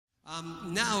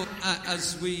Now,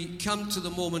 as we come to the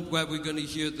moment where we're going to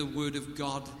hear the word of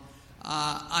God,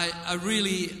 I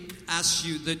really ask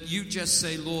you that you just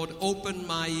say, Lord, open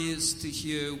my ears to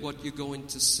hear what you're going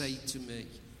to say to me.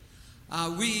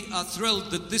 We are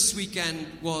thrilled that this weekend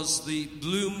was the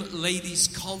Bloom Ladies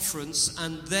Conference,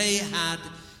 and they had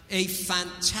a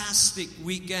fantastic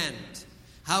weekend.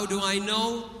 How do I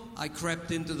know? I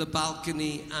crept into the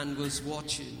balcony and was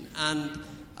watching. And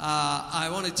I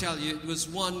want to tell you, it was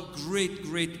one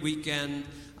great weekend.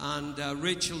 And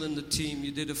Rachel and the team,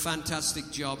 you did a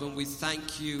fantastic job, and we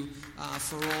thank you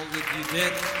for all that you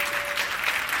did.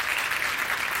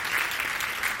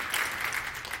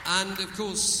 And of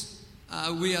course,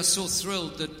 we are so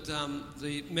thrilled that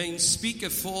the main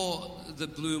speaker for the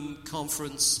Bloom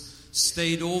Conference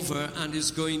stayed over and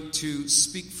is going to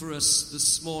speak for us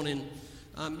this morning.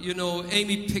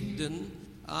 Aimee Pictron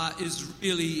is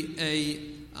really a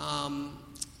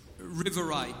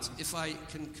riverite, if I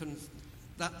can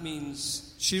that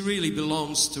means she really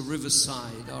belongs to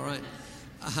Riverside, all right?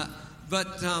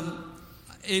 But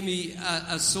Aimee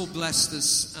has so blessed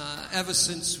us ever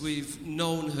since we've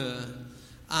known her.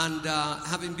 And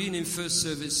having been in first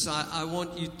service, I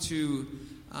want you to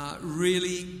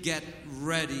really get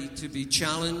ready to be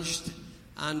challenged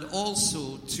and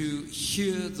also to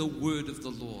hear the word of the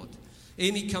Lord.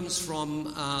 Aimee comes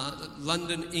from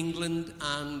London, England,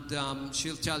 and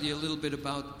she'll tell you a little bit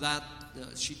about that.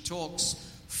 She talks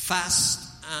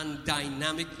fast and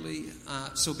dynamically,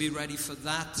 so be ready for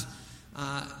that.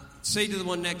 Say to the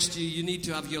one next to you, you need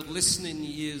to have your listening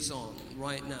ears on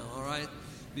right now, all right?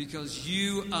 Because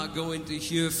you are going to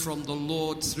hear from the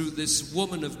Lord through this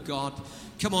woman of God.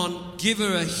 Come on, give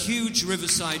her a huge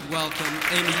Riverside welcome,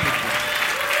 Aimee Pictron.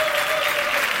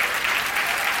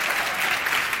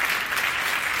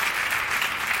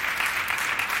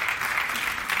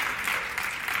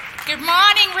 Good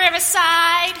morning,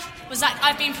 Riverside.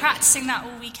 I've been practicing that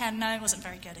all weekend. No, it wasn't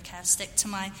very good. Okay, I'll stick to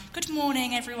my good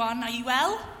morning, everyone. Are you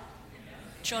well?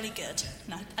 Jolly good.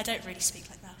 No, I don't really speak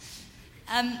like that.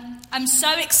 I'm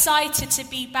so excited to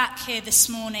be back here this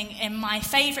morning in my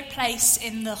favourite place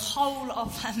in the whole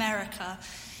of America.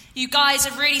 You guys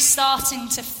are really starting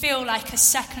to feel like a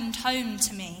second home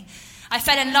to me. I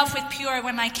fell in love with Pura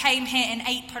when I came here in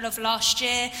April of last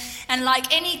year, and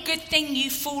like any good thing you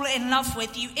fall in love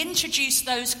with, you introduce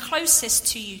those closest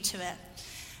to you to it.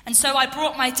 And so I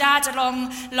brought my dad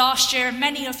along last year, and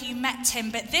many of you met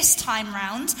him, but this time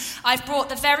round, I've brought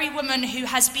the very woman who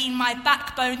has been my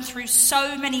backbone through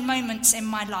so many moments in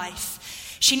my life.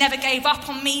 She never gave up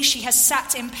on me. She has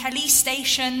sat in police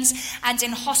stations and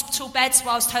in hospital beds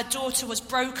whilst her daughter was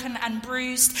broken and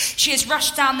bruised. She has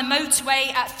rushed down the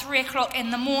motorway at 3 o'clock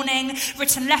in the morning,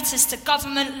 written letters to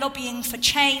government lobbying for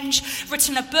change,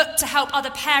 written a book to help other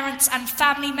parents and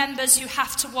family members who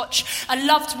have to watch a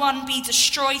loved one be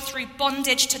destroyed through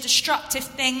bondage to destructive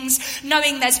things,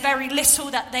 knowing there's very little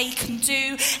that they can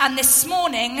do. And this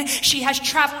morning, she has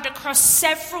travelled across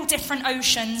several different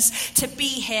oceans to be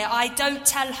here. I don't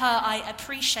tell her I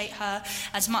appreciate her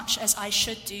as much as I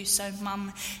should do. So,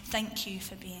 Mum, thank you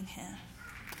for being here.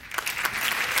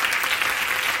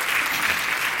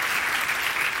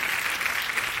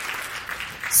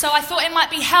 So I thought it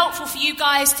might be helpful for you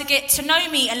guys to get to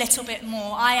know me a little bit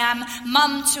more. I am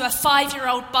mum to a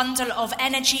 5-year-old bundle of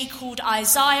energy called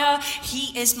Isaiah.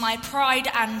 He is my pride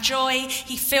and joy.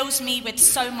 He fills me with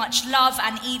so much love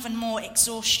and even more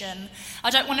exhaustion.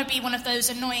 I don't want to be one of those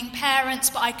annoying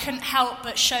parents, but I couldn't help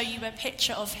but show you a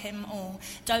picture of him all.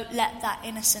 Don't let that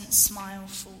innocent smile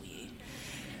fool you.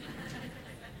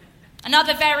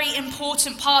 Another very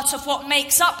important part of what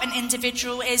makes up an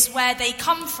individual is where they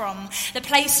come from, the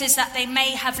places that they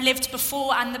may have lived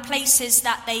before and the places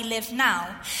that they live now.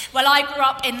 Well, I grew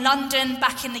up in London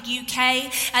back in the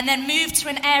UK and then moved to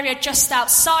an area just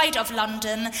outside of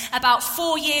London about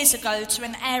 4 years ago to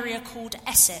an area called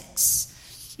Essex.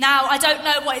 Now, I don't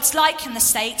know what it's like in the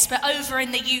States, but over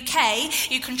in the UK,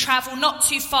 you can travel not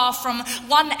too far from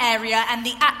one area and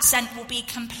the accent will be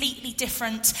completely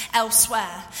different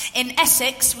elsewhere. In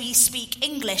Essex, we speak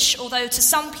English, although to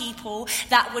some people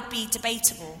that would be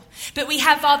debatable. But we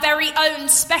have our very own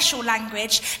special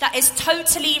language that is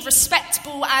totally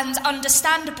respectable and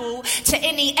understandable to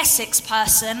any Essex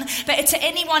person, but to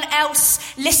anyone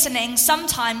else listening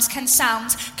sometimes can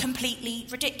sound completely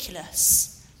ridiculous.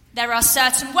 There are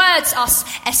certain words us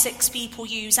Essex people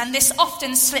use, and this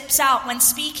often slips out when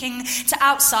speaking to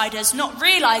outsiders, not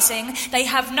realising they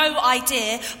have no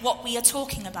idea what we are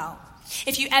talking about.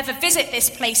 If you ever visit this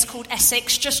place called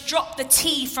Essex, just drop the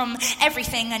T from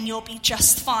everything and you'll be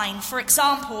just fine. For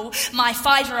example, my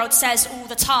 5-year-old says all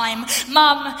the time,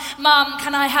 Mum,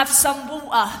 can I have some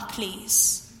water,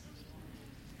 please?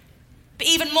 But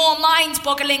even more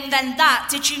mind-boggling than that,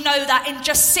 did you know that in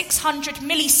just 600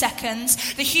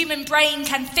 milliseconds, the human brain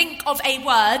can think of a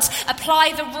word,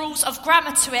 apply the rules of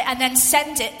grammar to it, and then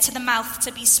send it to the mouth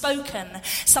to be spoken?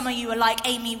 Some of you are like,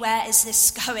 Aimee, where is this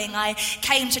going? I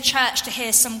came to church to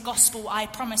hear some gospel. I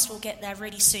promise we'll get there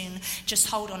really soon. Just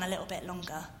hold on a little bit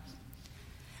longer.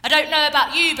 I don't know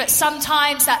about you, but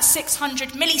sometimes that 600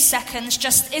 milliseconds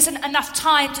just isn't enough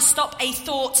time to stop a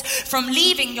thought from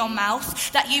leaving your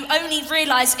mouth that you only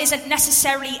realize isn't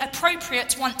necessarily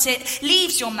appropriate once it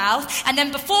leaves your mouth. And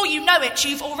then before you know it,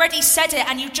 you've already said it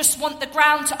and you just want the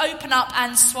ground to open up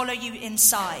and swallow you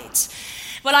inside.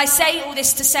 Well, I say all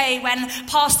this to say when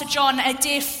Pastor John, a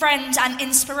dear friend and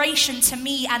inspiration to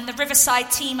me and the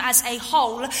Riverside team as a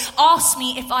whole, asked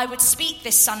me if I would speak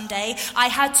this Sunday, I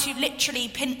had to literally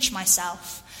pinch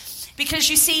myself. Because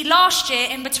you see, last year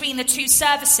in between the two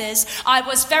services, I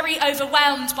was very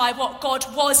overwhelmed by what God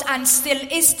was and still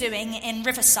is doing in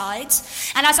Riverside.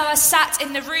 And as I was sat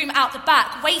in the room out the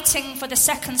back, waiting for the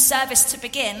second service to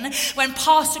begin, when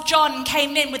Pastor John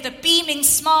came in with a beaming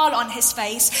smile on his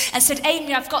face and said,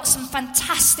 Aimee, I've got some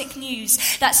fantastic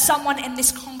news that someone in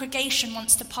this congregation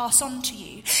wants to pass on to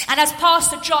you. And as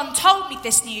Pastor John told me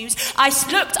this news, I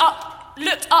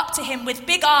looked up to him with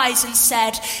big eyes and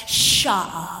said, shut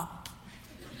up.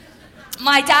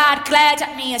 My dad glared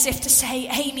at me as if to say,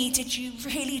 Aimee, did you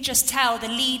really just tell the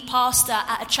lead pastor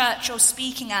at a church you're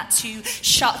speaking at to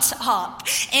shut up?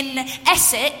 In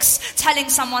Essex, telling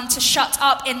someone to shut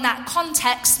up in that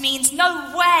context means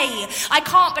no way. I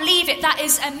can't believe it. That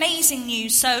is amazing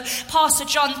news. So, Pastor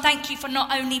John, thank you for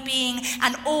not only being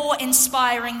an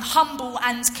awe-inspiring, humble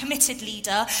and committed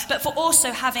leader, but for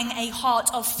also having a heart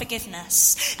of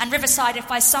forgiveness. And Riverside, if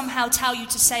I somehow tell you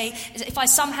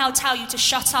to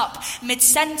shut up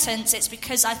mid-sentence, it's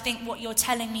because I think what you're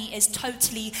telling me is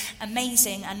totally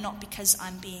amazing and not because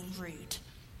I'm being rude.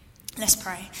 Let's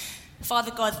pray.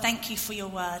 Father God, thank you for your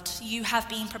word. You have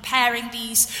been preparing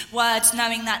these words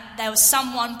knowing that there was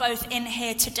someone both in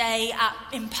here today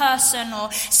in person or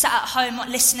sat at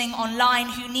home listening online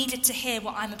who needed to hear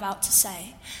what I'm about to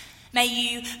say. May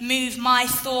you move my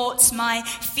thoughts, my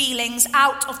feelings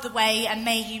out of the way, and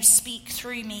may you speak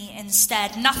through me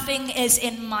instead. Nothing is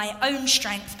in my own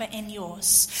strength, but in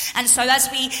yours. And so as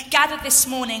we gather this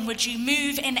morning, would you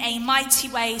move in a mighty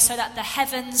way so that the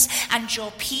heavens and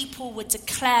your people would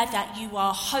declare that you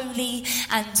are holy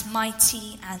and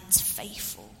mighty and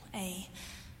faithful.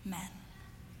 Amen.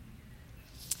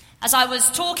 As I was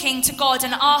talking to God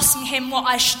and asking him what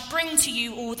I should bring to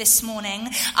you all this morning,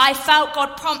 I felt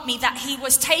God prompt me that he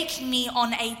was taking me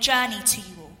on a journey to you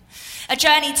all. A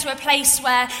journey to a place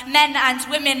where men and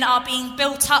women are being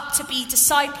built up to be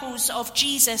disciples of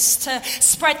Jesus, to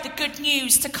spread the good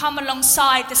news, to come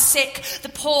alongside the sick, the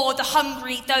poor, the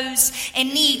hungry, those in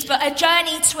need. But a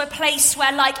journey to a place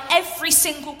where, like every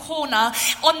single corner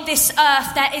on this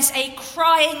earth, there is a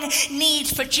crying need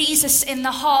for Jesus in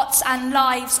the hearts and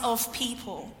lives of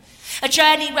people. A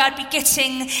journey where I'd be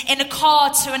getting in a car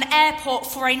to an airport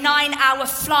for a 9-hour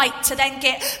flight to then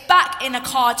get back in a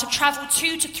car to travel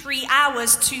 2 to 3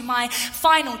 hours to my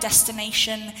final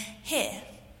destination here.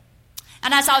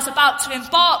 And as I was about to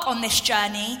embark on this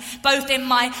journey, both in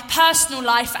my personal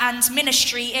life and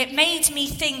ministry, it made me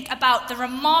think about the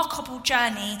remarkable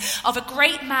journey of a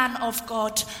great man of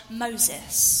God,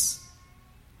 Moses.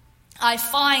 I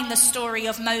find the story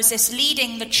of Moses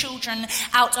leading the children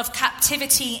out of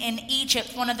captivity in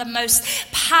Egypt one of the most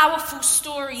powerful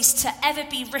stories to ever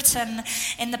be written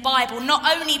in the Bible,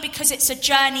 not only because it's a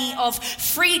journey of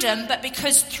freedom, but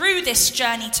because through this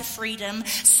journey to freedom,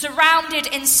 surrounded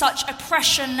in such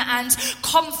oppression and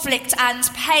conflict and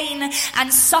pain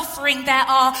and suffering, there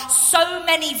are so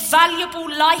many valuable,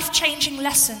 life-changing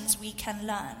lessons we can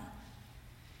learn.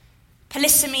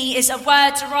 Polysemy is a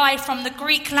word derived from the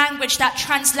Greek language that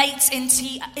translates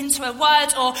into a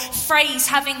word or phrase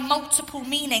having multiple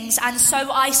meanings. And so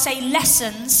I say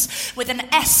lessons with an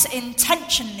S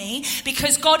intentionally,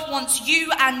 because God wants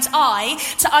you and I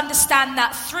to understand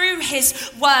that through his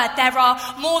word there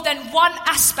are more than one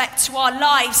aspect to our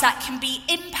lives that can be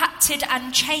impacted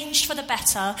and changed for the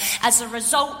better as a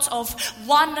result of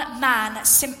one man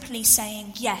simply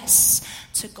saying yes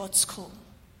to God's call.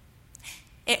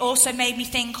 It also made me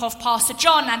think of Pastor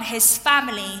John and his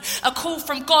family, a call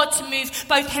from God to move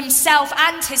both himself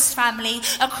and his family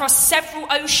across several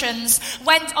oceans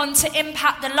went on to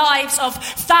impact the lives of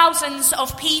thousands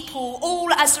of people,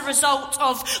 all as a result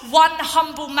of one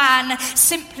humble man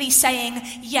simply saying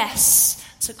yes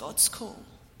to God's call.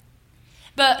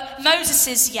 But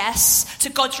Moses' yes to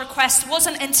God's request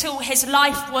wasn't until his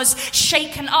life was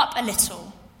shaken up a little.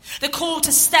 The call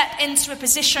to step into a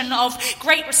position of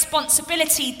great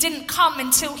responsibility didn't come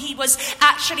until he was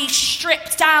actually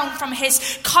stripped down from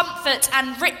his comfort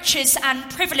and riches and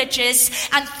privileges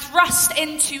and thrust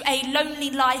into a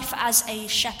lonely life as a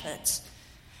shepherd.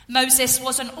 Moses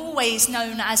wasn't always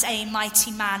known as a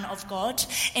mighty man of God.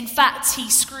 In fact, he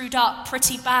screwed up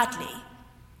pretty badly.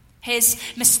 His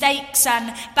mistakes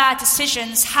and bad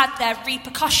decisions had their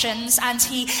repercussions, and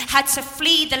he had to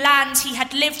flee the land he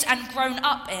had lived and grown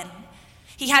up in.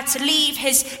 He had to leave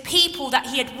his people that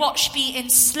he had watched be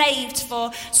enslaved for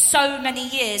so many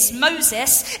years.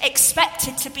 Moses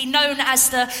expected to be known as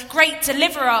the great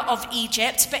deliverer of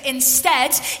Egypt, but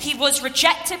instead he was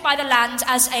rejected by the land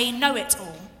as a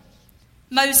know-it-all.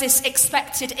 Moses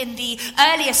expected in the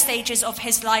earlier stages of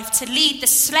his life to lead the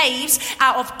slaves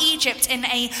out of Egypt in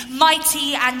a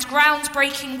mighty and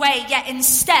groundbreaking way, yet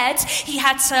instead he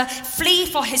had to flee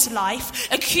for his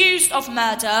life, accused of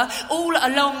murder, all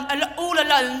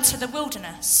alone to the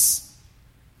wilderness.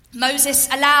 Moses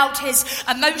allowed his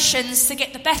emotions to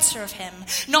get the better of him,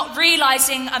 not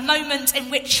realizing a moment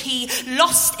in which he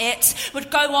lost it would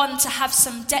go on to have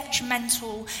some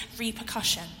detrimental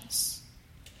repercussions.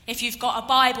 If you've got a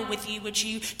Bible with you, would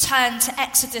you turn to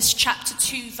Exodus chapter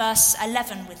 2, verse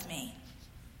 11 with me?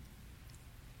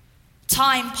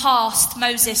 Time passed,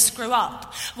 Moses grew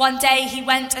up. One day he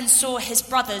went and saw his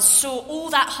brothers, saw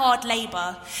all that hard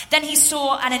labor. Then he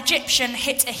saw an Egyptian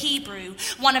hit a Hebrew,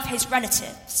 one of his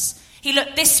relatives. He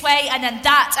looked this way and then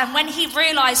that, and when he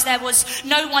realized there was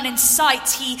no one in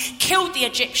sight, he killed the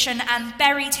Egyptian and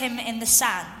buried him in the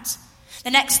sand. The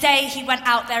next day he went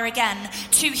out there again.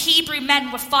 2 Hebrew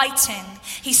men were fighting.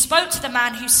 He spoke to the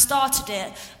man who started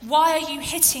it. "Why are you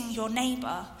hitting your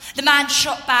neighbor?" The man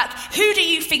shot back, "Who do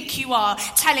you think you are,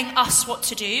 telling us what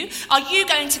to do? Are you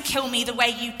going to kill me the way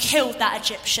you killed that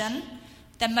Egyptian?"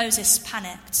 Then Moses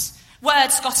panicked.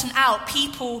 Word's gotten out.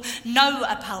 People know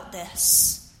about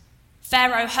this.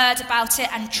 Pharaoh heard about it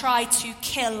and tried to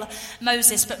kill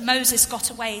Moses, but Moses got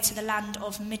away to the land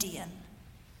of Midian.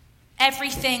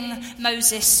 Everything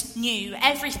Moses knew,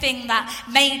 everything that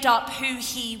made up who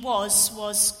he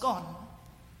was gone.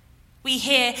 We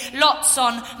hear lots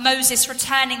on Moses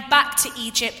returning back to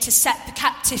Egypt to set the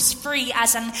captives free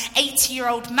as an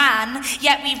 80-year-old man,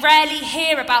 yet we rarely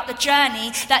hear about the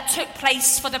journey that took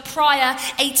place for the prior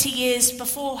 80 years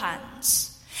beforehand.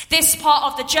 This part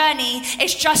of the journey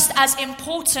is just as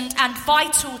important and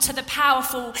vital to the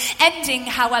powerful ending,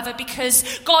 however, because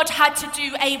God had to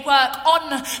do a work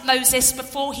on Moses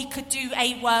before he could do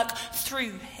a work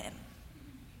through him.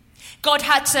 God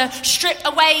had to strip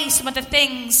away some of the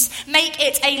things, make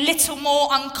it a little more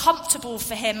uncomfortable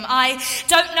for him. I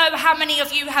don't know how many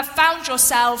of you have found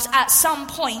yourselves at some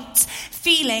point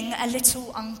feeling a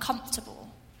little uncomfortable.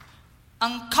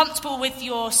 Uncomfortable with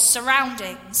your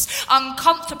surroundings,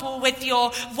 uncomfortable with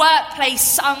your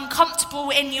workplace, uncomfortable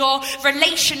in your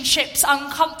relationships,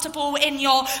 uncomfortable in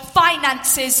your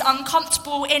finances,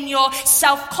 uncomfortable in your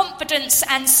self-confidence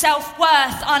and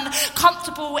self-worth,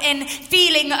 uncomfortable in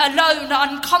feeling alone,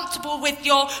 uncomfortable with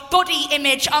your body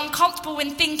image, uncomfortable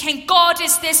in thinking, "God,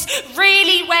 is this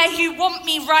really where you want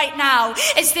me right now?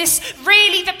 Is this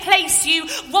really the place you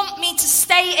want me to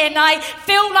stay in? I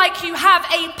feel like you have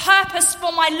a purpose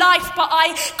for my life, but I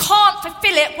can't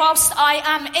fulfill it whilst I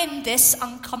am in this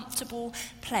uncomfortable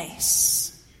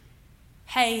place."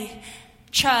 Hey,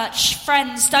 church,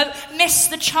 friends, don't miss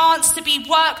the chance to be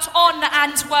worked on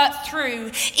and worked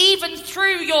through, even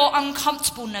through your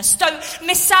uncomfortableness. Don't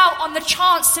miss out on the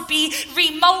chance to be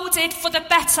remolded for the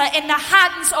better in the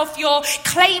hands of your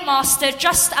clay master,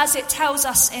 just as it tells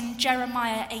us in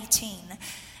Jeremiah 18,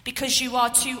 because you are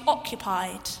too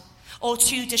occupied or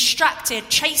too distracted,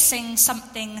 chasing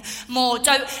something more.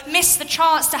 Don't miss the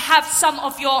chance to have some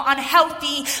of your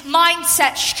unhealthy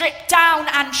mindset stripped down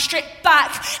and stripped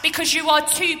back because you are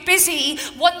too busy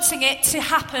wanting it to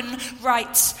happen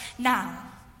right now.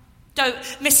 Don't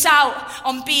miss out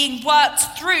on being worked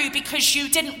through because you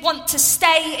didn't want to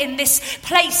stay in this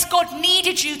place God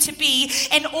needed you to be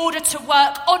in order to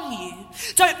work on you.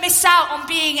 Don't miss out on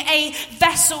being a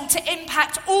vessel to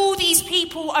impact all these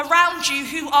people around you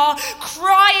who are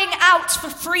crying out for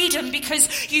freedom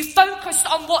because you focused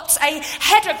on what's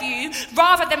ahead of you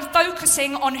rather than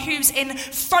focusing on who's in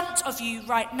front of you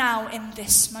right now in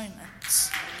this moment.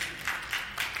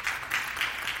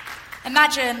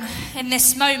 Imagine in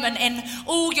this moment, in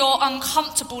all your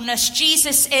uncomfortableness,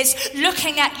 Jesus is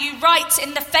looking at you right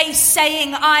in the face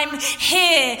saying, I'm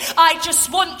here. I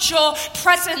just want your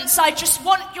presence. I just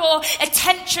want your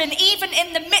attention, even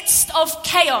in the midst of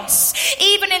chaos,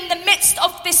 even in the midst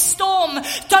of this storm.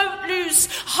 Don't lose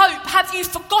hope. Have you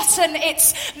forgotten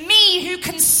it's me who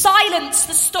can silence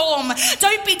the storm?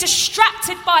 Don't be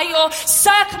distracted by your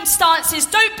circumstances.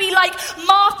 Don't be like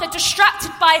Martha,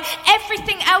 distracted by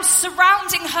everything else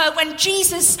surrounding her when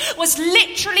Jesus was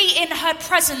literally in her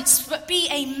presence. But be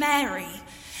a Mary,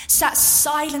 sat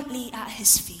silently at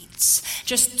his feet,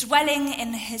 just dwelling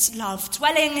in his love,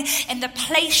 dwelling in the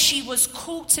place she was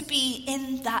called to be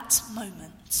in that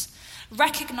moment,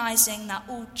 recognizing that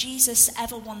all Jesus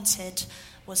ever wanted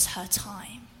was her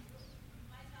time.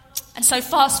 And so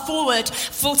fast forward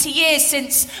 40 years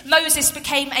since Moses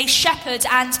became a shepherd,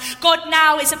 and God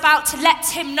now is about to let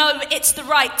him know it's the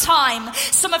right time.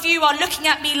 Some of you are looking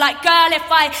at me like, girl,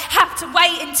 if I have to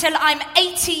wait until I'm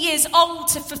 80 years old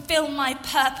to fulfill my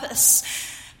purpose.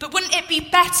 But wouldn't it be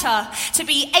better to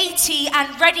be 80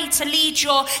 and ready to lead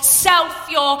yourself,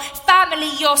 your family,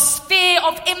 your sphere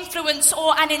of influence,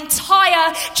 or an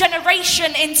entire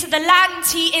generation into the land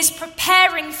he is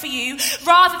preparing for you,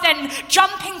 rather than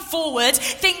jumping forward,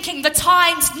 thinking the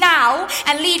time's now,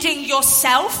 and leading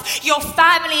yourself, your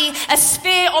family, a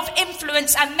sphere of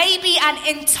influence, and maybe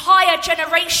an entire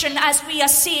generation, as we are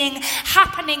seeing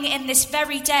happening in this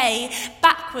very day,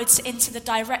 backwards into the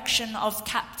direction of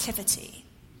captivity?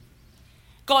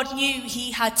 God knew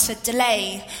he had to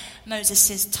delay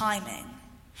Moses' timing.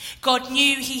 God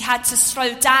knew he had to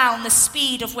slow down the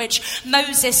speed of which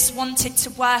Moses wanted to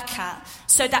work at,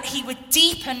 so that he would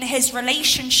deepen his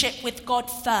relationship with God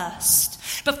first,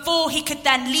 before he could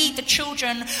then lead the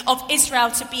children of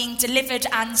Israel to being delivered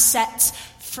and set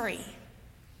free.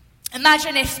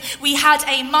 Imagine if we had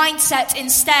a mindset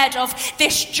instead of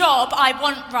this job I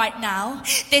want right now,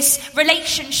 this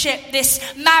relationship, this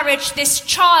marriage, this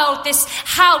child, this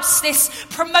house, this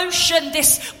promotion,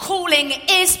 this calling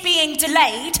is being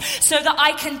delayed so that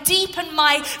I can deepen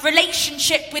my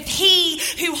relationship with he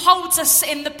who holds us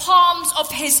in the palms of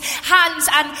his hands,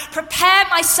 and prepare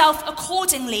myself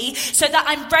accordingly so that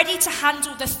I'm ready to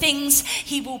handle the things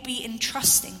he will be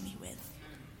entrusting me.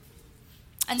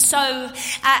 And so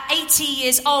at 80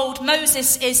 years old,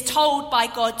 Moses is told by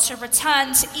God to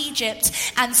return to Egypt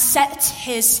and set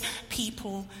his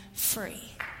people free.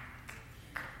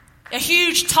 A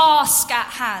huge task at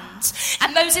hand.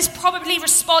 And Moses probably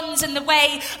responds in the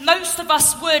way most of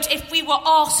us would if we were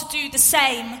asked to do the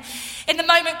same. In the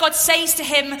moment, God says to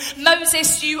him,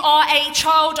 Moses, you are a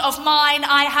child of mine.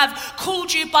 I have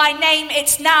called you by name.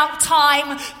 It's now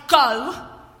time. Go.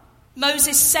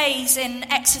 Moses says in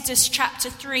Exodus chapter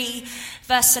 3,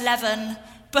 verse 11,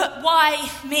 but why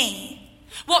me?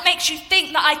 What makes you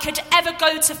think that I could ever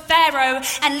go to Pharaoh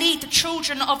and lead the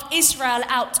children of Israel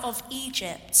out of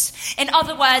Egypt? In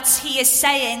other words, he is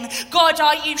saying, God,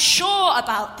 are you sure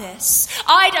about this?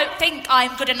 I don't think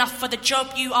I'm good enough for the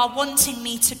job you are wanting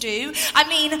me to do. I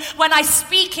mean, when I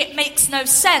speak, it makes no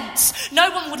sense.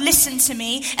 No one would listen to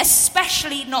me,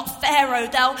 especially not Pharaoh.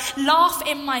 They'll laugh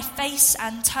in my face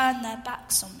and turn their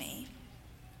backs on me.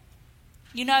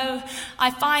 You know,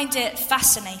 I find it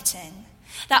fascinating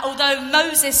that although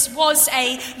Moses was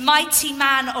a mighty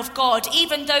man of God,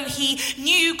 even though he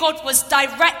knew God was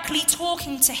directly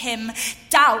talking to him,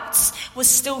 doubt was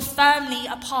still firmly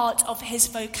a part of his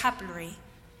vocabulary.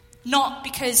 Not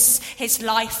because his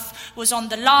life was on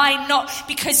the line, not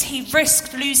because he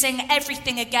risked losing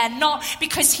everything again, not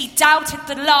because he doubted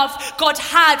the love God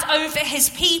had over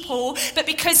his people, but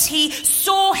because he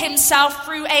saw himself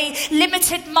through a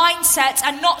limited mindset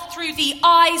and not through the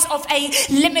eyes of a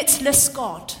limitless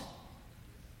God.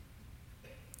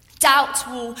 Doubt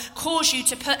will cause you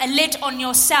to put a lid on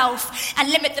yourself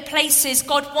and limit the places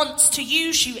God wants to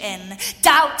use you in.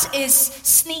 Doubt is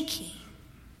sneaky.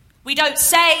 We don't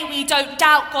say we don't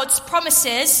doubt God's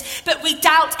promises, but we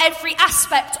doubt every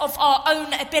aspect of our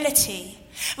own ability.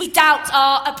 We doubt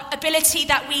our ability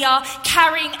that we are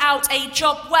carrying out a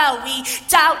job well. We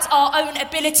doubt our own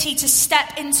ability to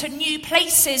step into new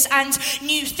places and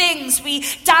new things. We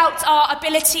doubt our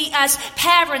ability as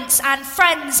parents and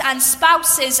friends and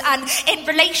spouses and in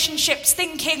relationships,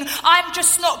 thinking, I'm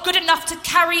just not good enough to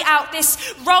carry out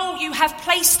this role you have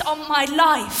placed on my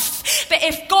life. But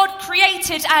if God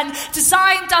created and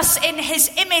designed us in his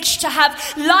image to have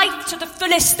life to the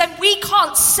fullest, then we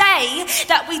can't say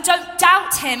that we don't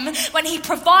doubt him when he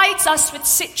provides us with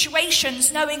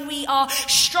situations, knowing we are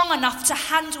strong enough to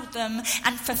handle them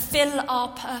and fulfill our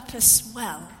purpose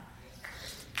well.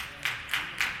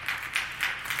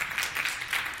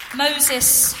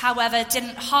 Moses, however,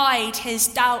 didn't hide his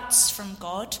doubts from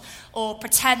God or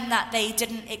pretend that they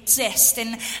didn't exist.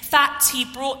 In fact, he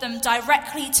brought them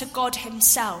directly to God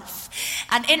himself.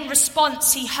 And in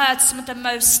response, he heard some of the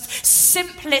most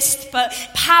simplest but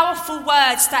powerful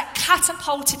words that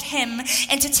catapulted him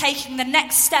into taking the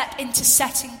next step into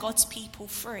setting God's people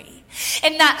free.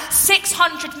 In that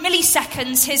 600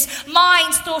 milliseconds, his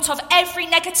mind thought of every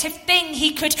negative thing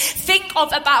he could think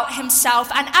of about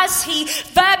himself. And as he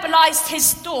verbalized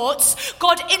his thoughts,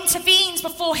 God intervened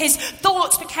before his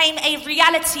thoughts became a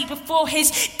reality, before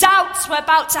his doubts were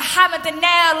about to hammer the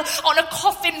nail on a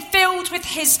coffin filled with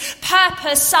his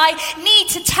purpose. I need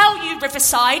to tell you,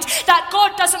 Riverside, that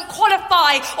God doesn't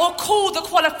qualify or call the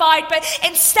qualified, but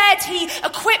instead he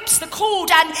equips the called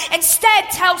and instead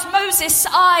tells Moses,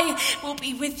 I will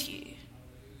be with you.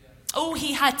 All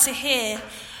he had to hear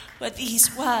were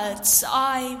these words,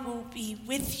 I will be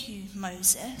with you,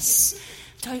 Moses.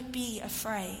 Don't be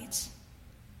afraid.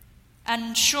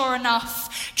 And sure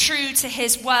enough, true to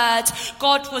his word,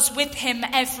 God was with him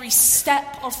every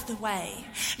step of the way,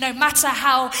 no matter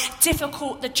how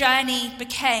difficult the journey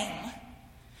became.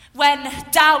 When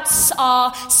doubts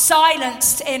are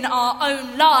silenced in our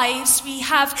own lives, we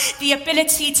have the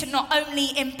ability to not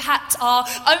only impact our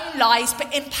own lives,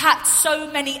 but impact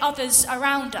so many others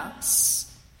around us.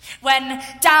 When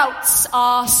doubts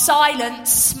are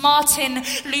silenced, Martin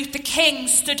Luther King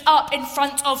stood up in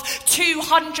front of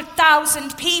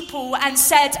 200,000 people and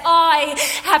said, I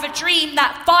have a dream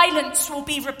that violence will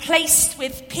be replaced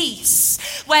with peace.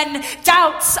 When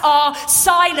doubts are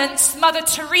silenced, Mother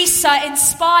Teresa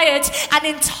inspired an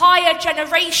entire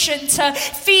generation to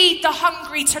feed the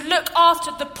hungry, to look after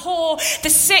the poor,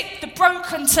 the sick, the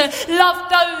broken, to love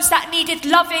those that needed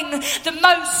loving the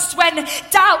most. When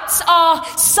doubts are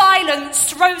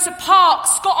silenced, Rosa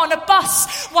Parks got on a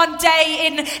bus one day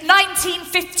in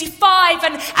 1955,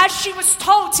 and as she was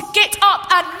told to get up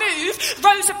and move,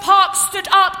 Rosa Parks stood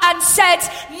up and said,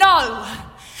 no.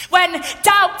 When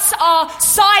doubts are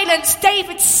silenced,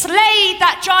 David slayed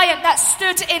that giant that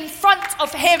stood in front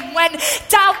of him. When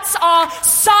doubts are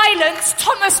silenced,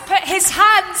 Thomas put his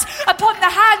hands upon the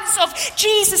hands of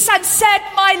Jesus and said,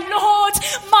 my Lord,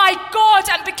 my God,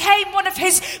 and became one of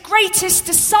his greatest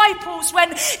disciples.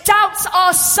 When doubts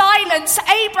are silenced,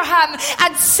 Abraham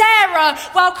and Sarah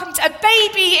welcomed a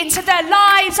baby into their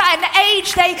lives at an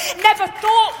age they never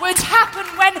thought would happen.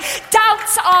 When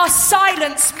doubts are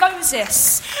silenced,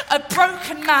 Moses, a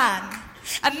broken man,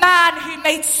 a man who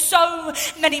made so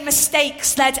many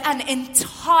mistakes, led an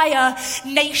entire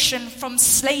nation from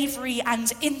slavery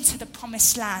and into the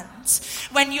promised land.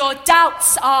 When your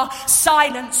doubts are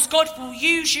silenced, God will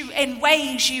use you in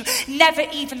ways you never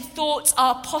even thought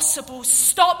are possible.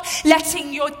 Stop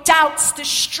letting your doubts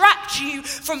distract you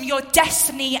from your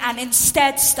destiny and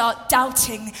instead start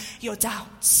doubting your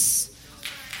doubts.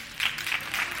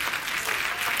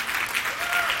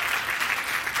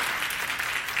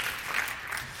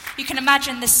 You can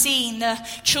imagine the scene. The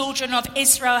children of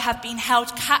Israel have been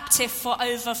held captive for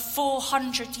over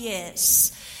 400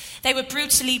 years. They were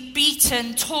brutally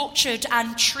beaten, tortured,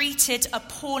 and treated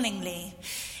appallingly.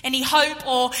 Any hope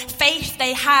or faith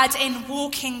they had in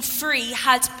walking free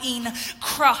had been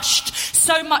crushed.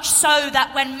 So much so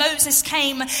that when Moses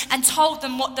came and told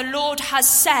them what the Lord has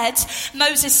said,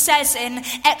 Moses says in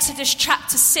Exodus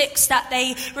chapter 6 that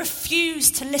they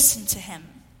refused to listen to him.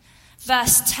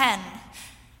 Verse 10.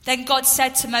 Then God said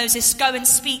to Moses, go and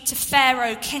speak to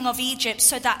Pharaoh, king of Egypt,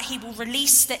 so that he will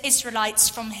release the Israelites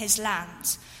from his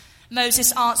land.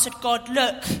 Moses answered God,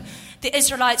 look, the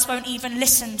Israelites won't even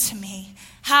listen to me.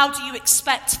 How do you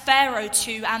expect Pharaoh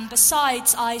to? And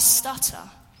besides, I stutter.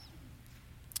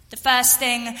 The first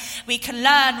thing we can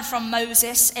learn from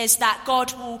Moses is that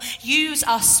God will use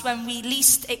us when we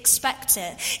least expect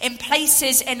it, in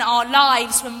places in our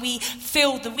lives when we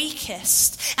feel the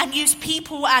weakest, and use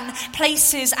people and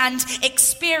places and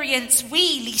experience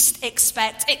we least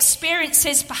expect,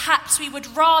 experiences perhaps we would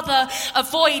rather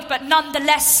avoid, but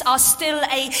nonetheless are still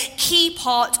a key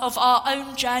part of our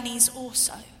own journeys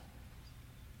also.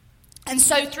 And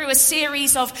so through a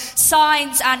series of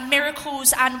signs and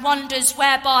miracles and wonders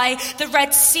whereby the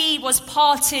Red Sea was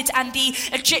parted and the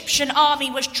Egyptian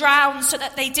army was drowned so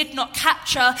that they did not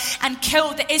capture and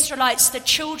kill the Israelites, the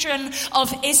children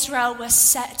of Israel were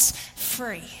set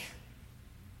free.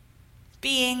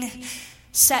 Being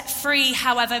set free,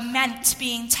 however, meant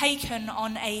being taken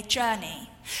on a journey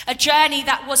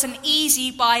that wasn't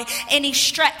easy by any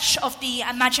stretch of the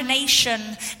imagination.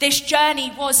 This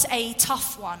journey was a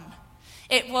tough one.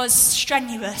 It was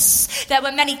strenuous. There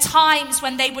were many times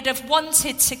when they would have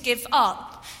wanted to give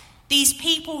up. These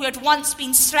people who had once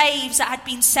been slaves that had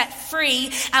been set free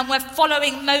and were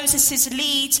following Moses'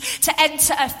 lead to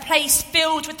enter a place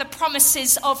filled with the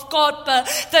promises of God,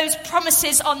 but those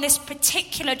promises on this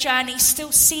particular journey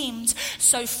still seemed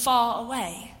so far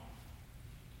away.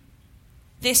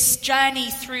 This journey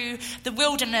through the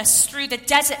wilderness, through the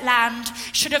desert land,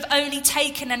 should have only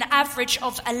taken an average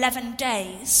of 11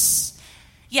 days.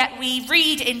 Yet we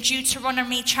read in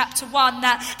Deuteronomy chapter 1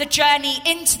 that the journey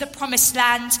into the promised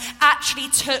land actually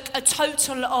took a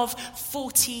total of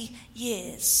 40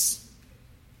 years.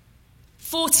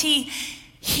 40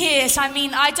 years. I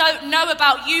mean, I don't know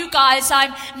about you guys.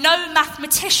 I'm no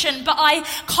mathematician, but I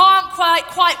can't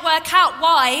quite work out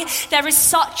why there is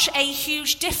such a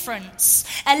huge difference.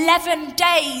 11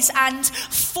 days and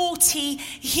 40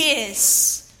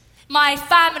 years. My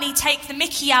family take the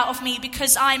mickey out of me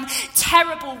because I'm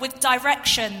terrible with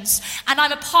directions, and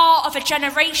I'm a part of a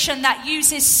generation that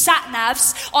uses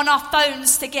sat-navs on our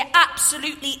phones to get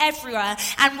absolutely everywhere,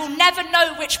 and will never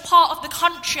know which part of the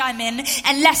country I'm in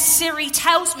unless Siri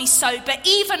tells me so. But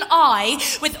even I,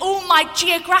 with all my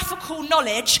geographical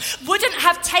knowledge, wouldn't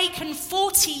have taken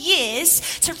 40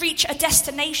 years to reach a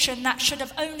destination that should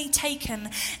have only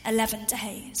taken 11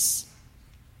 days.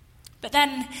 But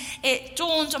then it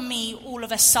dawned on me all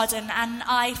of a sudden, and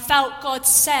I felt God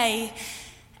say,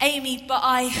 Aimee, but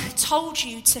I told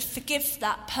you to forgive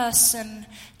that person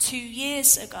 2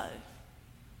 years ago.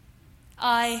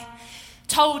 I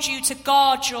told you to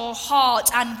guard your heart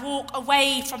and walk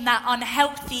away from that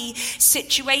unhealthy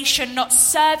situation not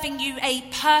serving you a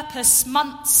purpose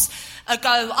months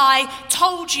ago. I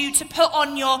told you to put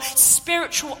on your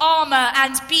spiritual armor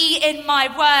and be in my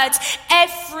word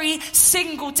every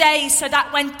single day so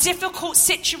that when difficult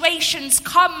situations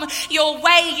come your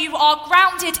way, you are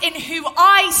grounded in who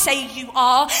I say you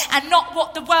are and not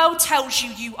what the world tells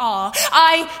you are.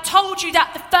 I told you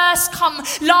that the first come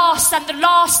last and the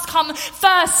last come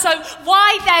first. So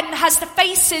why then has the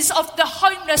faces of the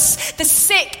homeless, the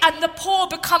sick and the poor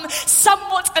become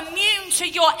somewhat immune to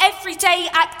your everyday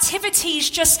activities?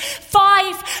 Just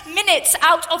 5 minutes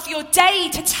out of your day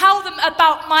to tell them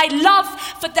about my love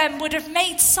for them would have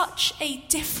made such a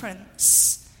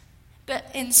difference. But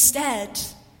instead,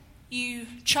 you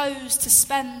chose to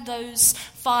spend those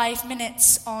 5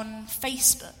 minutes on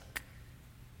Facebook,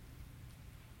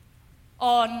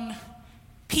 on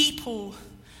people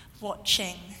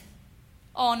watching,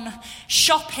 on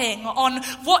shopping, on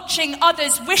watching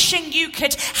others, wishing you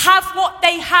could have what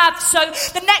they have. So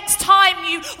the next time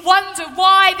you wonder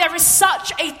why there is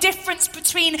such a difference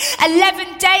between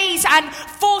 11 days and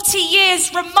 40 years,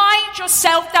 remind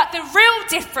yourself that the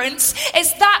real difference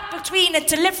is that between a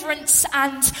deliverance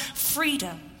and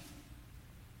freedom.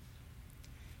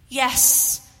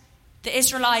 Yes, the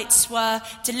Israelites were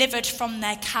delivered from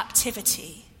their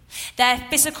captivity. Their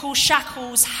physical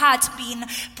shackles had been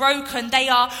broken. They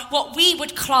are what we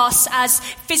would class as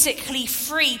physically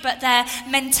free, but their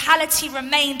mentality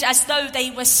remained as though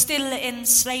they were still in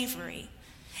slavery.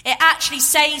 It actually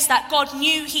says that God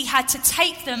knew he had to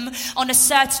take them on a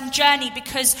certain journey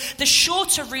because the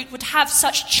shorter route would have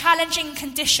such challenging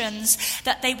conditions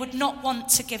that they would not want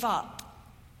to give up.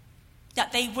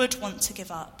 That they would want to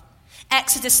give up.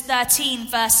 Exodus 13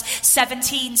 verse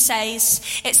 17 says,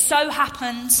 "It so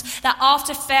happened that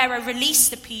after Pharaoh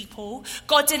released the people,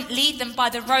 God didn't lead them by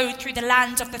the road through the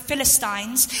land of the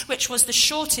Philistines, which was the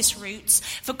shortest route.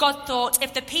 For God thought,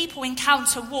 if the people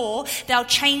encounter war, they'll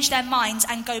change their minds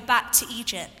and go back to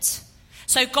Egypt.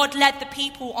 So God led the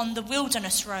people on the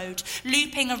wilderness road,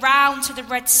 looping around to the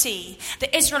Red Sea.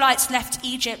 The Israelites left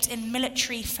Egypt in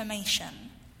military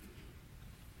formation."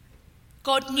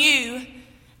 God knew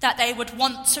that they would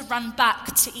want to run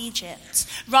back to Egypt,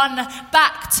 run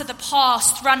back to the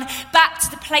past, run back to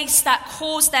the place that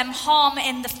caused them harm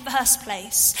in the first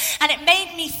place. And it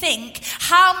made me think,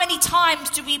 how many times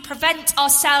do we prevent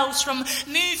ourselves from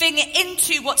moving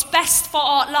into what's best for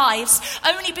our lives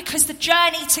only because the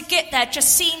journey to get there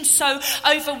just seems so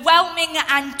overwhelming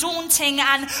and daunting,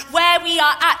 and where we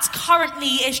are at currently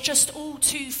is just all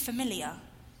too familiar.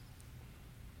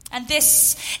 And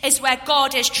this is where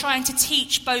God is trying to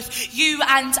teach both you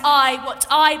and I what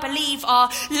I believe are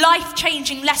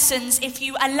life-changing lessons if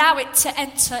you allow it to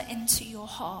enter into your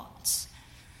heart.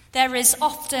 There is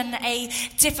often a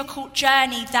difficult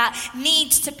journey that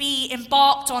needs to be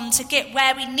embarked on to get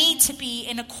where we need to be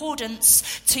in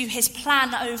accordance to his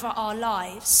plan over our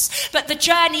lives. But the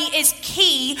journey is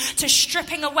key to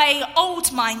stripping away old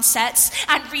mindsets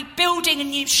and rebuilding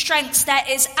new strengths. There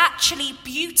is actually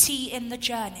beauty in the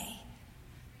journey.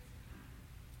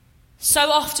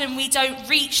 So often we don't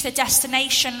reach the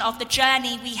destination of the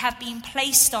journey we have been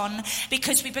placed on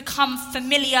because we become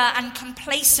familiar and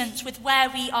complacent with where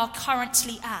we are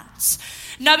currently at.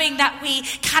 Knowing that we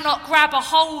cannot grab a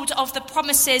hold of the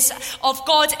promises of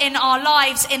God in our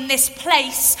lives in this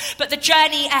place, but the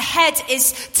journey ahead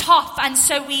is tough, and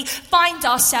so we find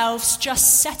ourselves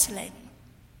just settling.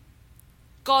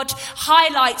 God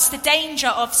highlights the danger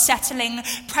of settling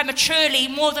prematurely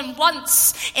more than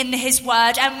once in his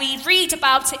word, and we read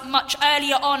about it much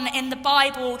earlier on in the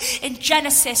Bible in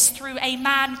Genesis through a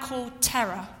man called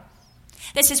Terah.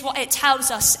 This is what it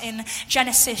tells us in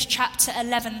Genesis chapter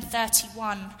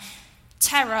 11:31.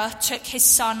 Terah took his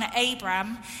son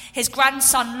Abram, his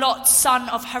grandson Lot, son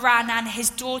of Haran, and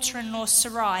his daughter-in-law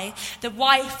Sarai, the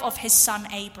wife of his son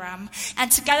Abram,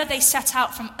 and together they set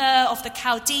out from Ur of the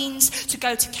Chaldeans to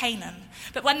go to Canaan.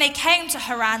 But when they came to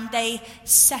Haran, they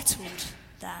settled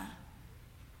there.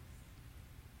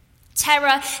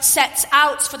 Terah sets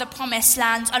out for the promised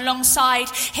land alongside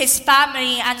his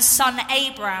family and son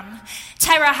Abram.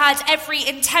 Terah had every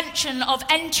intention of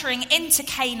entering into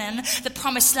Canaan, the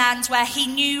promised land where he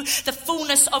knew the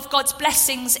fullness of God's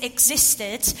blessings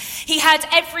existed. He had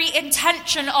every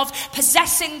intention of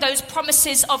possessing those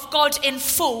promises of God in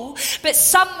full, but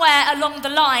somewhere along the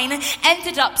line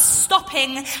ended up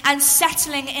stopping and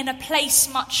settling in a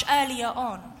place much earlier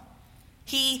on.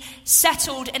 He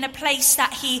settled in a place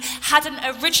that he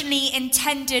hadn't originally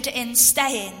intended in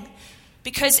staying,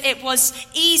 because it was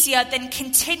easier than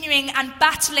continuing and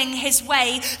battling his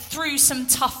way through some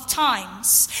tough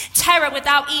times. Terah,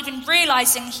 without even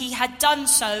realizing he had done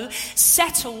so,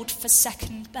 settled for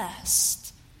second best.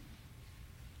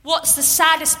 What's the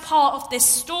saddest part of this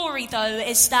story, though,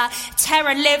 is that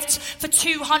Terah lived for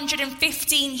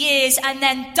 215 years and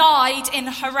then died in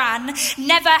Haran,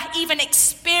 never even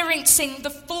experiencing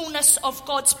the fullness of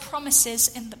God's promises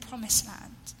in the promised land.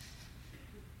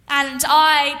 And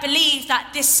I believe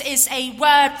that this is a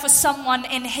word for someone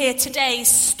in here today.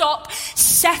 Stop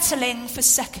settling for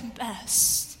second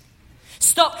best.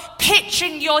 Stop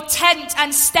pitching your tent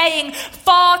and staying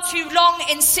far too long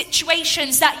in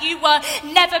situations that you were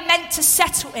never meant to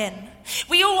settle in.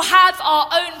 We all have our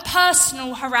own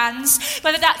personal Harans,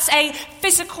 whether that's a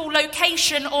physical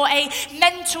location or a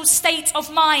mental state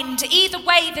of mind. Either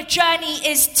way, the journey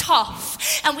is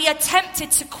tough, and we are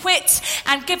tempted to quit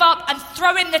and give up and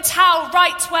throw in the towel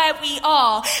right where we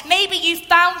are. Maybe you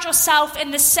found yourself in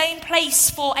the same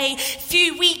place for a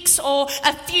few weeks or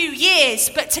a few years,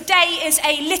 but today is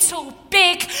a little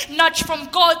big nudge from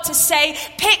God to say,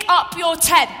 pick up your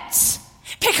tent.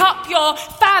 Pick up your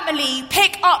family,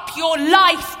 pick up your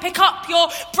life, pick up your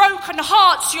broken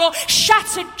hearts, your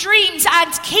shattered dreams,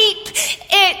 and keep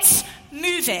it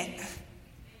moving.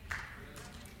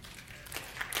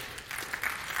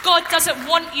 God doesn't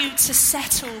want you to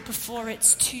settle before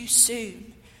it's too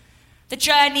soon. The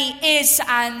journey is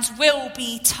and will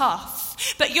be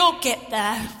tough, but you'll get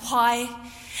there. Why?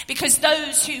 Because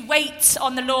those who wait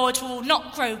on the Lord will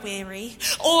not grow weary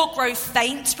or grow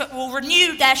faint, but will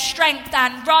renew their strength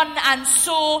and run and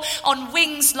soar on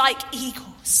wings like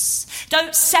eagles.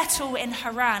 Don't settle in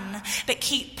Haran, but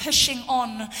keep pushing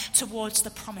on towards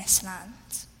the promised land.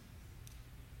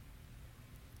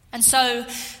 And so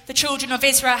the children of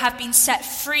Israel have been set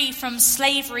free from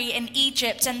slavery in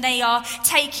Egypt, and they are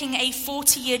taking a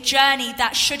 40-year journey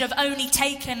that should have only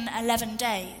taken 11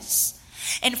 days.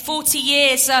 In 40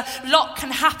 years, a lot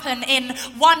can happen. In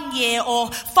 1 year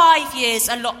or 5 years,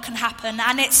 a lot can happen.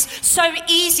 And it's so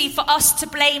easy for us to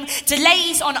blame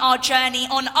delays on our journey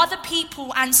on other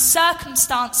people and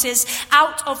circumstances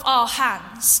out of our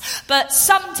hands. But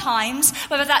sometimes,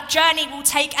 whether that journey will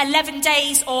take 11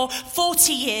 days or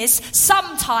 40 years,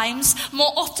 sometimes,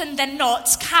 more often than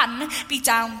not, can be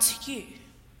down to you.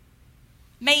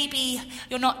 Maybe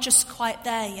you're not just quite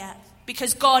there yet,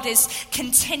 because God is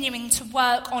continuing to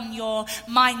work on your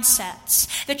mindsets.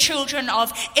 The children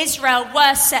of Israel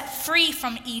were set free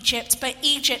from Egypt, but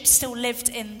Egypt still lived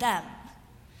in them.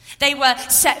 They were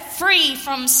set free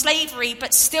from slavery,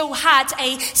 but still had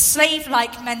a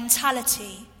slave-like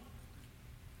mentality.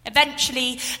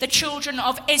 Eventually, the children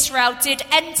of Israel did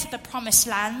enter the promised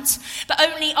land, but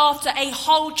only after a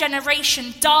whole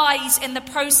generation dies in the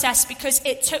process because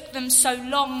it took them so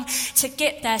long to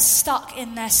get there, stuck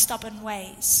in their stubborn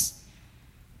ways.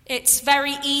 It's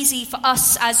very easy for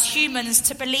us as humans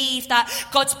to believe that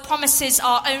God's promises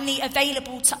are only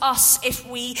available to us if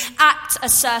we act a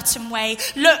certain way,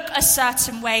 look a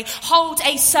certain way, hold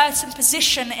a certain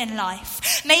position in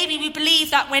life. Maybe we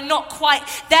believe that we're not quite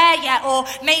there yet, or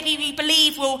maybe we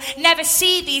believe we'll never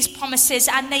see these promises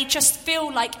and they just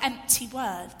feel like empty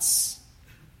words.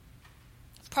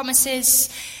 Promises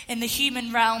in the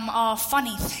human realm are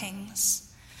funny things.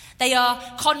 They are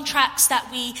contracts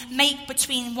that we make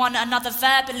between one another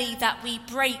verbally that we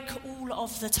break all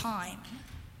of the time.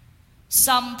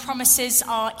 Some promises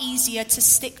are easier to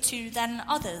stick to than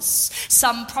others.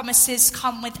 Some promises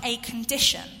come with a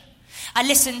condition. I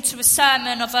listened to a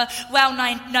sermon of a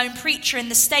well-known preacher in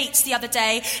the States the other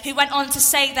day who went on to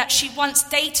say that she once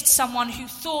dated someone who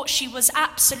thought she was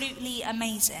absolutely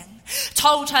amazing.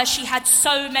 Told her she had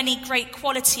so many great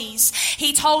qualities.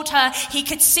 He told her he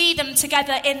could see them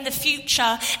together in the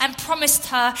future and promised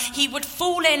her he would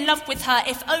fall in love with her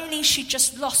if only she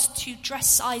just lost 2 dress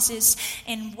sizes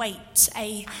in weight.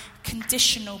 A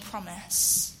conditional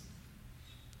promise.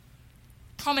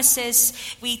 Promises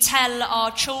we tell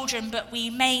our children, but we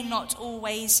may not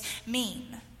always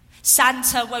mean.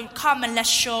 Santa won't come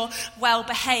unless you're well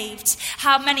behaved.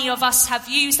 How many of us have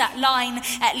used that line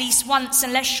at least once,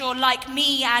 unless you're like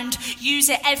me and use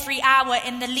it every hour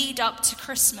in the lead up to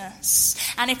Christmas?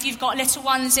 And if you've got little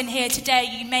ones in here today,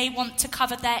 you may want to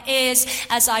cover their ears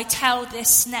as I tell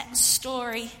this next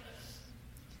story.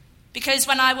 Because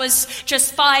when I was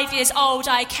just 5 years old,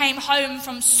 I came home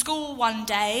from school one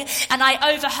day and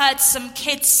I overheard some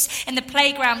kids in the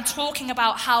playground talking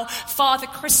about how Father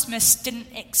Christmas didn't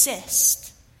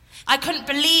exist. I couldn't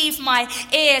believe my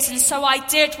ears, and so I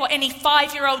did what any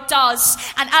 5-year-old does.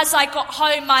 And as I got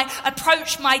home, I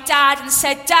approached my dad and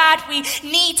said, "Dad, we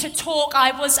need to talk."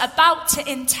 I was about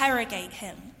to interrogate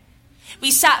him. We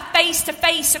sat face to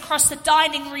face across the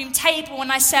dining room table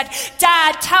and I said,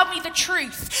 "Dad, tell me the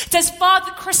truth. Does Father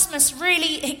Christmas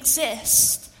really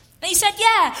exist?" And he said,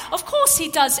 "Yeah, of course he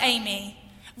does, Aimee,"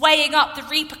 weighing up the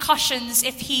repercussions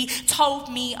if he told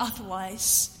me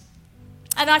otherwise.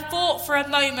 And I thought for a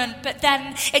moment, but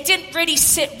then it didn't really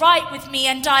sit right with me,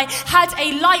 and I had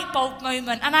a light bulb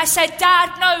moment. And I said,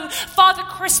 "Dad, no, Father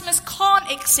Christmas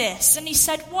can't exist." And he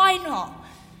said, "Why not?"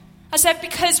 I said,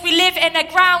 "Because we live in a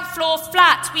ground floor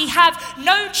flat, we have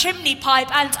no chimney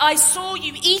pipe, and I saw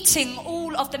you eating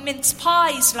all of the mince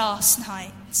pies last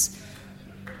night."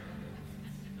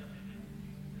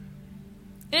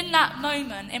 In that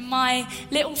moment, in my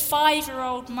little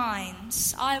 5-year-old mind,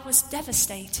 I was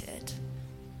devastated.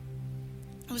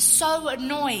 I was so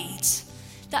annoyed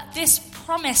that this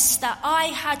promise that I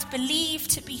had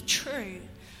believed to be true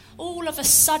all of a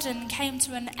sudden came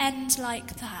to an end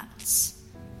like that.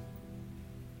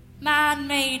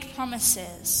 Man-made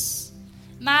promises,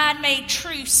 man-made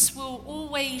truths will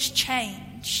always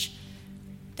change.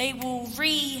 They will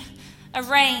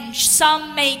rearrange.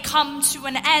 Some may come to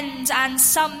an end, and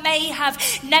some may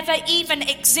have never even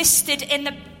existed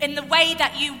in the way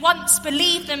that you once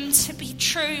believed them to be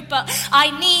true. But I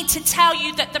need to tell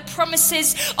you that the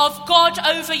promises of God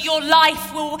over your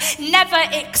life will never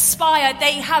expire.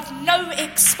 They have no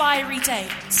expiry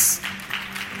dates.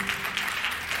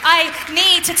 I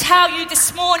need to tell you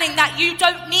this morning that you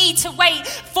don't need to wait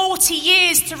 40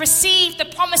 years to receive the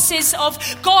promises of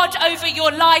God over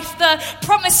your life. The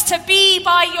promise to be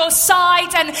by your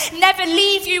side and never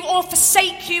leave you or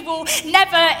forsake you will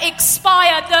never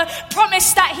expire. The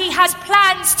promise that he has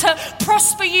plans to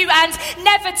prosper you and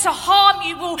never to harm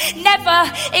you will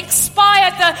never expire.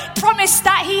 The promise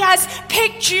that he has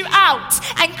picked you out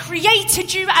and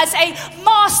created you as a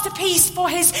masterpiece for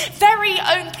his very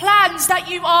own plans, that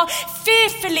you are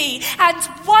fearfully and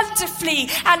wonderfully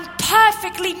and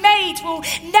perfectly made will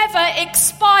never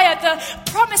expire.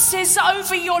 The promises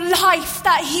over your life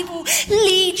that he will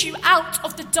lead you out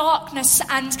of the darkness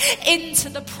and into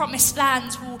the promised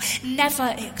land will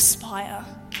never expire.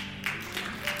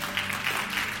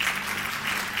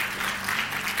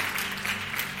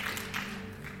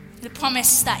 The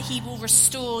promise that he will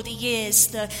restore the years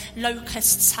the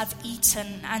locusts have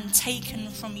eaten and taken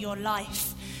from your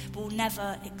life will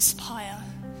never expire.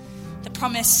 The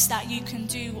promise that you can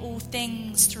do all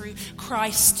things through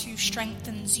Christ who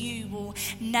strengthens you will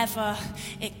never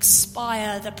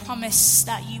expire. The promise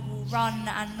that you will run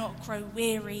and not grow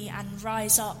weary and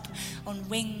rise up on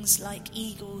wings like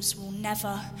eagles will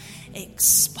never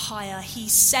expire. He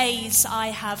says, I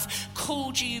have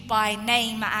called you by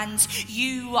name and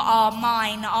you are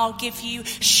mine. I'll give you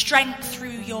strength through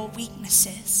your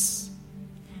weaknesses.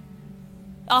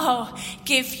 I'll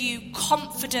give you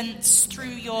confidence through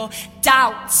your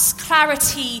doubts,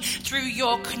 clarity through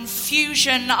your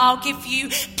confusion. I'll give you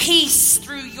peace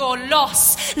through your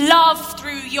loss, love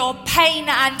through your pain,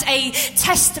 and a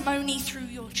testimony through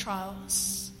your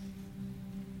trials.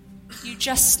 You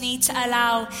just need to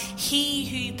allow he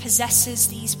who possesses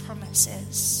these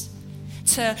promises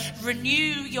to renew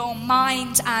your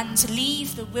mind and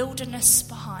leave the wilderness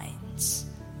behind.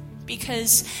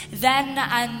 Because then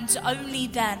and only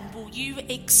then will you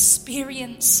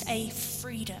experience a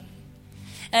freedom,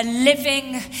 a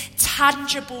living,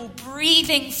 tangible,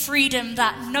 breathing freedom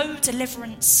that no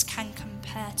deliverance can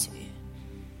compare to.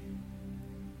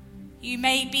 You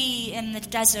may be in the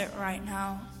desert right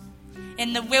now,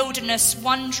 in the wilderness,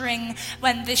 wondering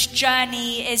when this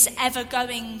journey is ever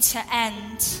going to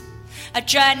end. A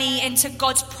journey into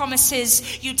God's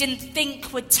promises you didn't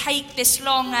think would take this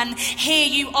long, and here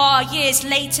you are years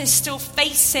later still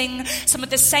facing some of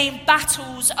the same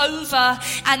battles over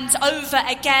and over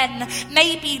again.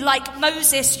 Maybe like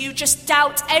Moses, you just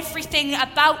doubt everything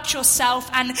about yourself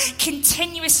and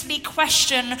continuously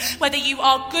question whether you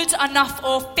are good enough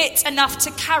or fit enough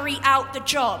to carry out the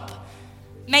job.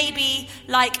 Maybe,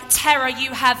 like Terah,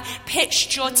 you have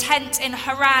pitched your tent in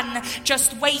Haran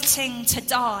just waiting to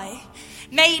die.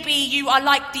 Maybe you are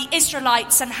like the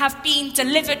Israelites and have been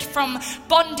delivered from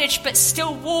bondage but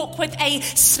still walk with a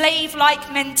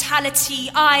slave-like mentality.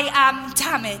 I am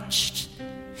damaged.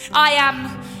 I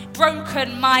am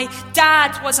broken. My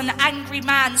dad was an angry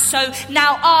man, so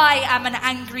now I am an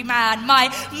angry man.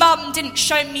 My mum didn't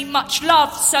show me much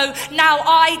love, so now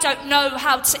I don't know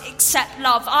how to accept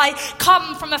love. I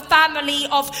come from a family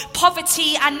of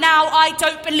poverty, and now I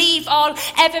don't believe I'll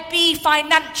ever be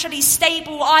financially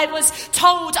stable. I was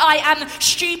told I am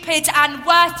stupid and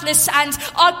worthless and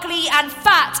ugly and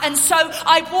fat, and so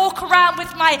I walk around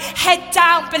with my head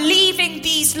down believing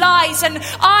these lies. And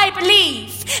I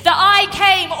believe that I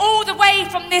came all the way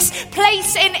from this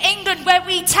place in England where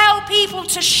we tell people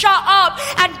to shut up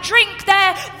and drink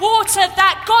their water,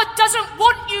 that God doesn't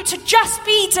want you to just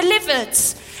be delivered,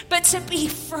 but to be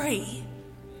free.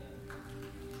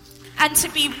 And to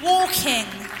be walking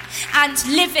and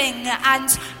living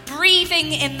and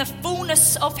breathing in the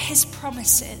fullness of his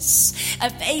promises,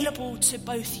 available to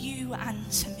both you and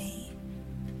to me.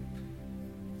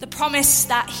 The promise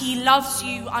that he loves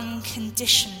you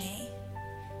unconditionally.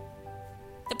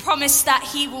 The promise that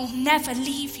he will never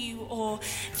leave you or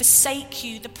forsake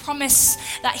you. The promise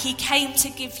that he came to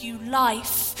give you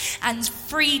life and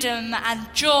freedom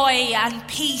and joy and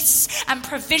peace and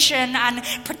provision and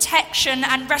protection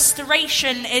and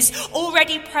restoration is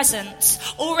already present,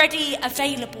 already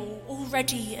available,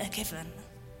 already a given.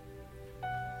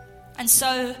 And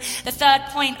so the third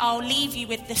point I'll leave you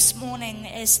with this morning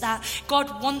is that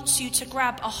God wants you to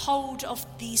grab a hold of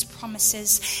these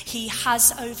promises he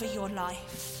has over your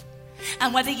life.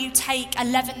 And whether you take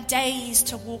 11 days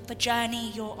to walk the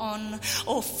journey you're on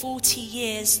or 40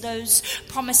 years, those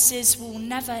promises will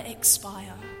never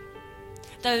expire.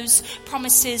 Those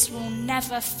promises will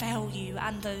never fail you,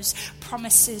 and those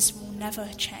promises will never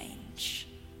change.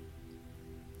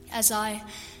 As I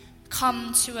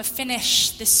come to a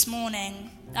finish this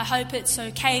morning, I hope it's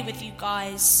okay with you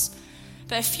guys,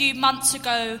 but a few months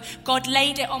ago, God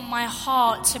laid it on my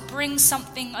heart to bring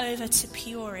something over to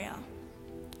Peoria.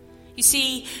 You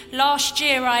see, last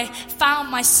year I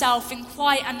found myself in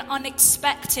quite an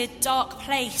unexpected dark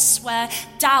place where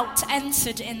doubt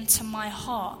entered into my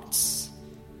heart.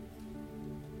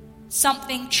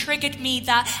 Something triggered me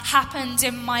that happened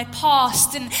in my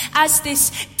past, and as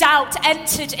this doubt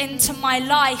entered into my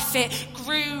life, it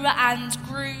grew and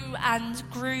grew and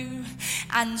grew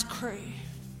and grew.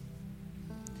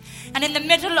 And in the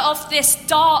middle of this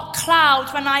dark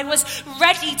cloud, when I was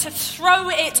ready to throw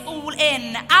it all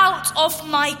in, out of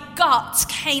my gut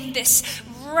came this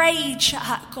rage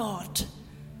at God.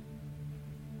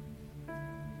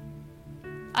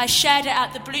 I shared it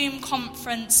at the Bloom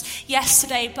conference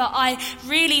yesterday, but I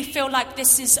really feel like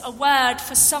this is a word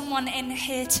for someone in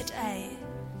here today.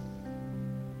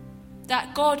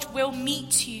 That God will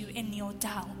meet you in your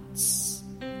doubts.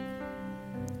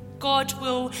 God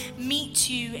will meet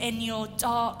you in your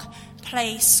dark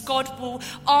place. God will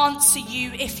answer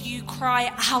you if you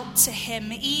cry out to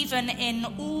him, even in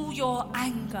all your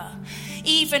anger,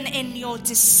 even in your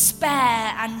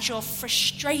despair and your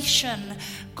frustration.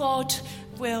 God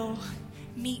will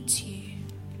meet you.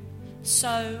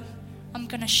 So I'm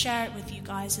going to share it with you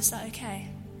guys. Is that okay?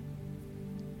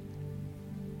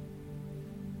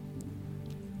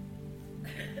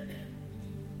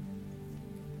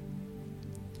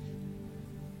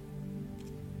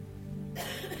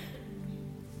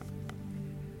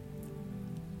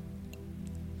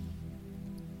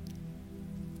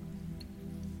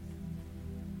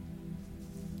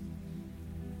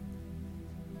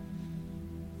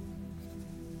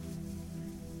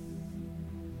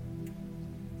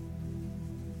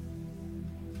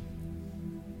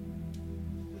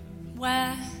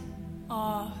 Where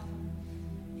are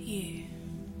you?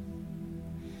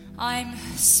 I'm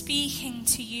speaking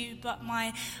to you, but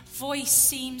my voice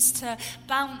seems to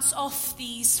bounce off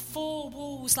these four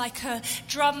walls like a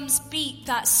drum's beat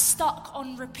that's stuck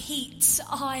on repeat.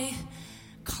 I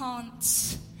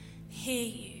can't hear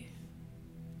you.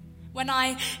 When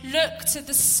I look to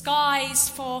the skies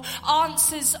for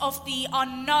answers of the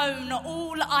unknown,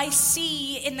 all I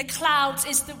see in the clouds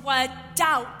is the word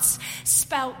doubt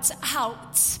spelt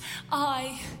out.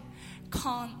 I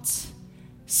can't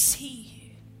see you.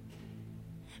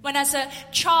 When as a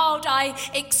child I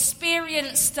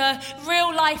experienced the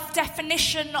real life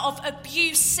definition of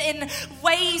abuse in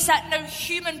ways that no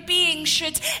human being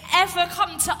should ever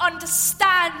come to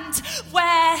understand,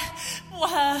 where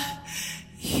were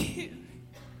you?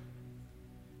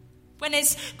 When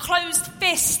his closed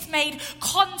fist made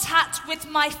contact with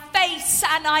my face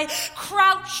and I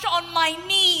crouched on my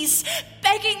knees,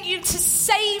 begging you to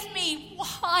save me.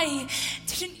 Why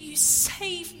didn't you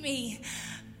save me?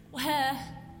 Where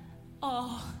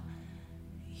are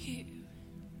you?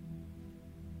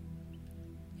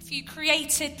 If you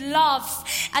created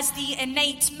love as the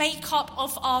innate makeup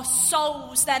of our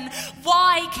souls, then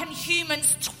why can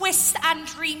humans twist and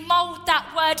remold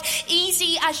that word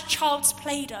easy as child's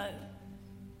Play-Doh?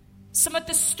 Some of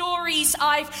the stories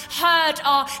I've heard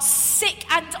are sick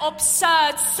and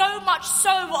absurd, so much so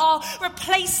I'll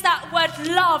replace that word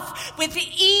love with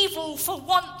evil for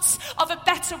want of a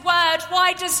better word.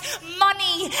 Why does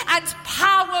money and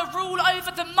power rule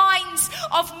over the minds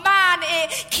of man?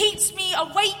 It keeps me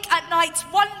awake at night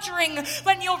wondering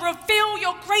when you'll reveal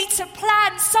your greater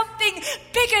plan, something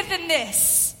bigger than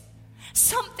this,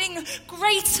 something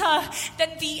greater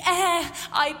than the air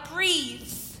I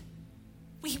breathe.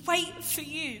 We wait for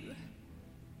you.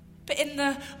 But in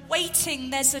the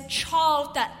waiting, there's a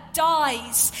child that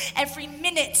dies every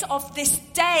minute of this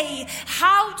day.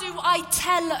 How do I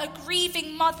tell a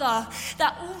grieving mother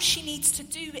that all she needs to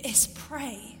do is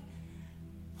pray?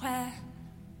 Where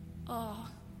are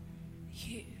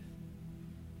you?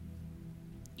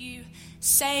 You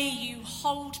say you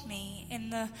hold me in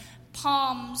the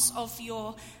palms of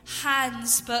your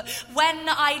hands, but when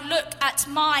I look at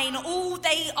mine, all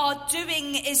they are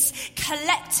doing is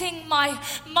collecting my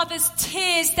mother's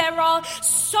tears. There are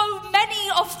so many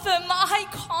of them, I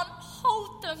can't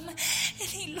hold them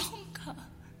any longer.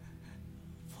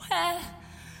 Where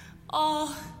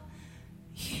are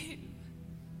you?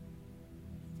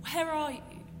 Where are you?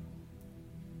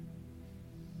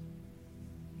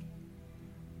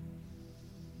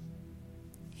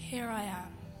 Here I am.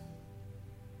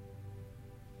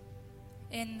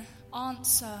 In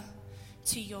answer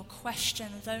to your question,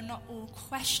 though not all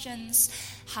questions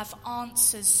have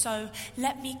answers, so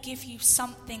let me give you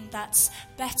something that's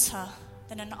better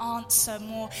than an answer,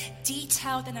 more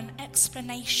detailed than an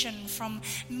explanation from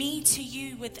me to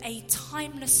you with a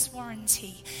timeless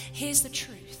warranty. Here's the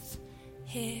truth.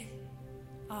 Here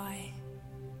I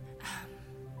am.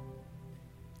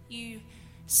 You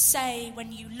say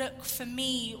when you look for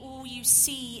me, all you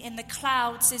see in the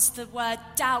clouds is the word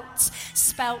doubt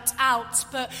spelt out.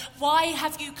 But why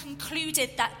have you concluded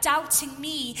that doubting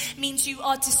me means you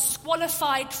are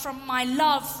disqualified from my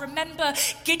love? Remember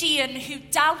Gideon, who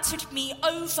doubted me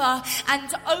over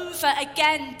and over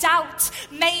again. Doubt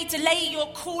may delay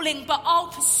your calling, but I'll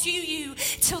pursue you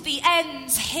till the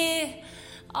end. Here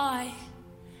I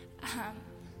am.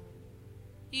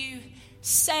 You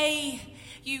say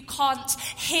you can't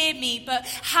hear me, but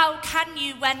how can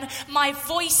you when my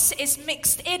voice is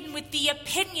mixed in with the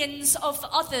opinions of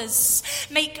others?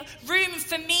 Make room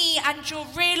for me and you'll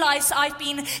realize I've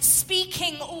been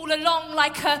speaking all along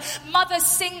like a mother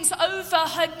sings over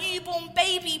her newborn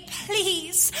baby.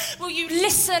 Please, will you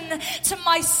listen to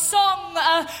my song,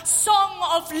 a song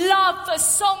of love, a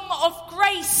song of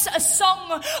grace, a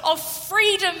song of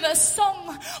freedom, a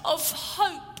song of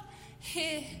hope.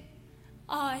 Here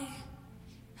I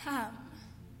am.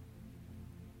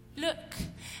 Look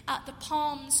at the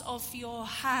palms of your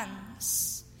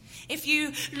hands. If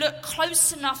you look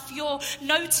close enough, you'll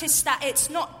notice that it's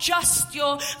not just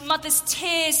your mother's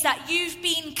tears that you've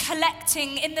been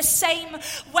collecting. In the same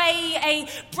way a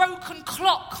broken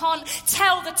clock can't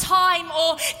tell the time,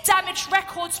 or damaged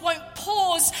records won't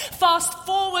pause, fast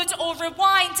forward or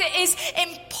rewind. It is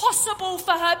impossible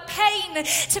for her pain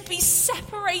to be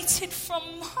separated from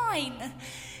mine.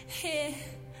 Here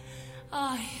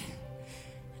I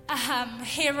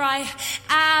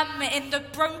am in the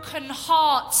broken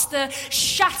hearts, the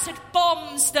shattered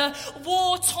bombs, the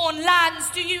war-torn lands.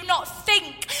 Do you not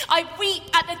think I weep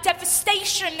at the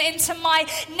devastation into my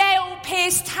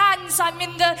nail-pierced hands? I'm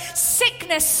in the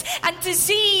sickness and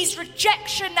disease,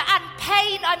 rejection and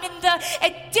pain. I'm in the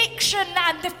addiction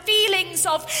and the feelings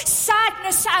of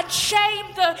sadness and shame.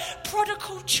 The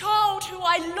prodigal child who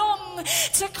I long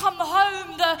to come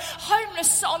home. The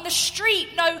homeless on the street,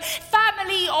 no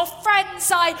family or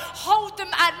friends. I hold them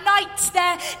at night,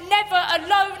 they're never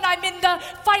alone. I'm in the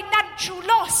financial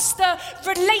loss, the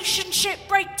relationship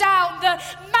breakdown, the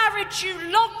marriage you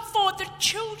long for, the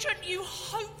children you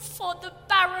hope for, the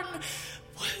barren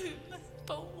womb.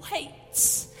 But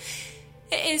wait,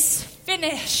 it is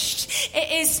finished.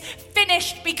 It is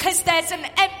finished because there's an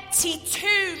empty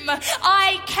tomb.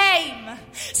 I came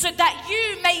so that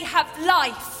you may have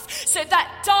life, so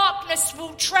that darkness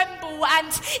will tremble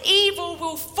and evil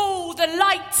will fall. The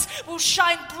light will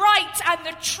shine bright and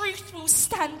the truth will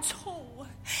stand tall.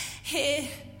 Here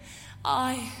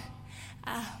I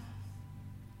am.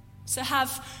 So have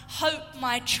hope,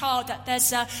 my child, that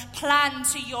there's a plan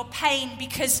to your pain,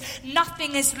 because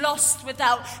nothing is lost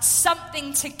without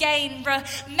something to gain.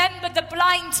 Remember the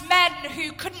blind men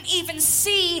who couldn't even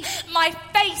see my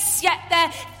face, yet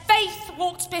their faith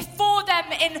walked before them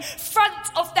in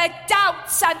front of their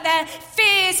doubts and their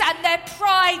fears and their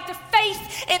pride. The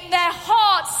faith in their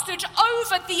hearts stood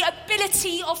over the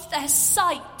ability of their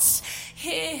sight.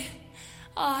 Here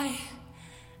I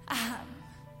am.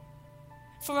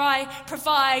 For I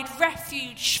provide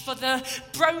refuge for the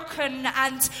broken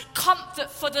and comfort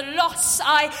for the lost.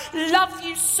 I love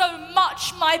you so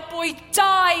much, my boy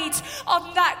died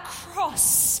on that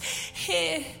cross.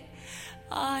 Here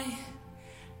I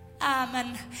am,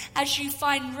 and as you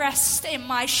find rest in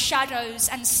my shadows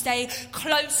and stay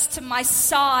close to my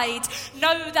side,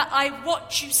 know that I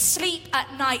watch you sleep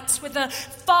at night with a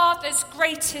father's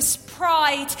greatest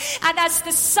pride. And as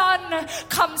the sun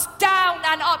comes down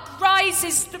and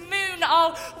uprises the moon,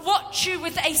 I'll watch you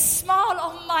with a smile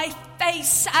on my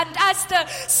face. And as the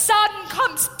sun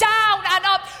comes down and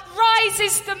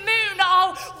uprises the moon,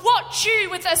 I'll watch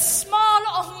you with a smile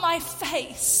on my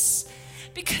face.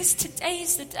 Because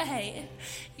today's the day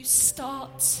you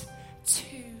start to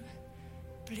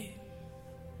bloom.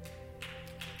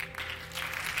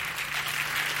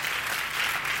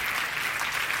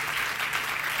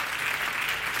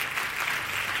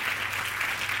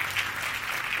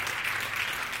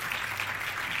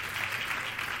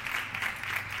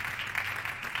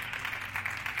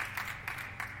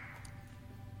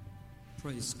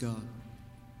 Praise God.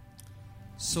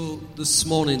 So this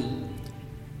morning,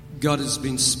 God has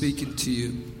been speaking to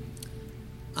you,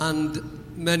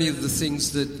 and many of the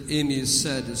things that Aimee has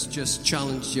said has just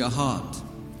challenged your heart.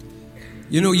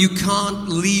 You know, you can't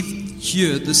leave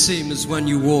here the same as when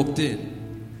you walked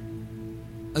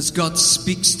in. As God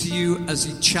speaks to you, as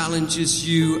He challenges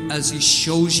you, as He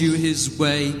shows you His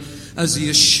way, as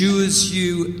He assures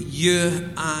you,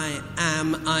 here I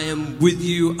am with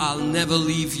you, I'll never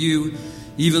leave you.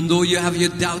 Even though you have your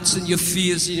doubts and your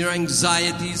fears and your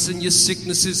anxieties and your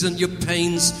sicknesses and your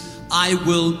pains, I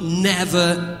will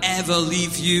never, ever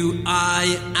leave you.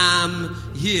 I am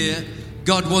here.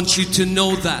 God wants you to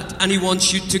know that, and He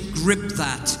wants you to grip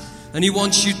that, and He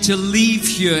wants you to leave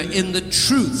here in the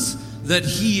truth that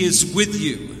He is with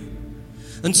you.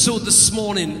 And so this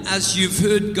morning, as you've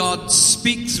heard God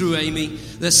speak through Aimee,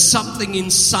 there's something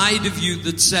inside of you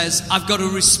that says, I've got to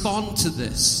respond to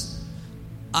this.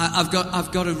 I've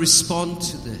got to respond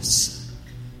to this.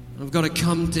 I've got to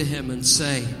come to Him and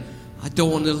say, I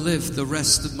don't want to live the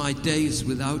rest of my days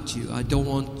without you. I don't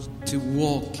want to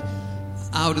walk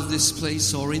out of this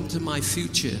place or into my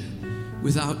future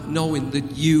without knowing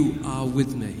that you are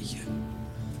with me.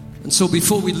 And so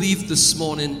before we leave this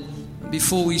morning,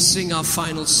 before we sing our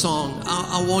final song,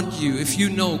 I want you, if you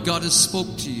know God has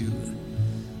spoke to you,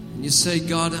 and you say,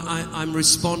 God, I'm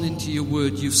responding to your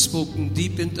word. You've spoken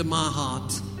deep into my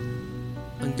heart.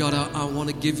 And God, I want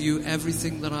to give you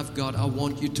everything that I've got. I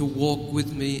want you to walk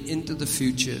with me into the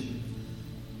future.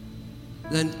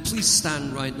 Then please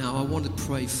stand right now. I want to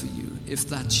pray for you. If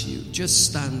that's you, just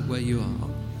stand where you are,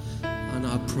 and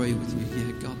I'll pray with you.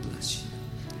 Yeah, God bless you.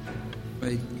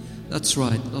 Right. That's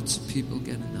right. Lots of people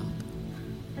getting up.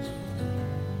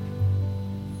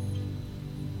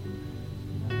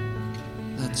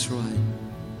 That's right.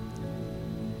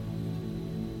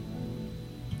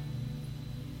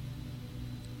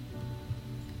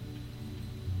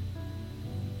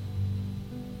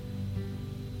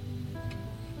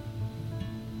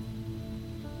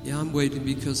 Yeah, I'm waiting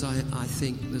because I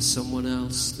think there's someone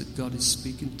else that God is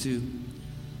speaking to.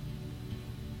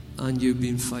 And you've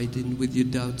been fighting with your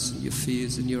doubts and your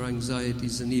fears and your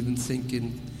anxieties, and even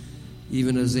thinking,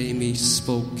 even as Aimee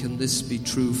spoke, can this be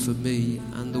true for me?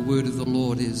 And the word of the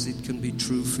Lord is, it can be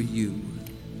true for you.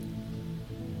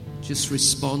 Just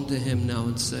respond to him now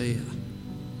and say,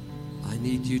 I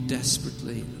need you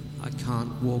desperately. I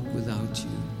can't walk without you.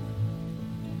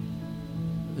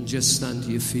 And just stand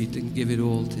to your feet and give it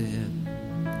all to him.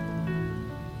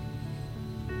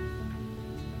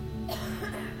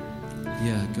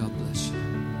 Yeah, God bless you.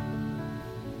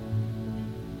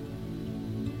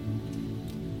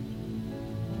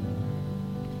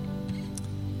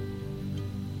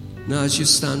 Now as you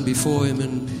stand before him,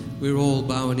 and we're all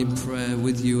bowing in prayer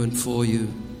with you and for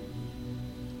you,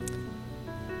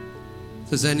 if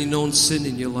there's any known sin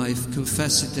in your life,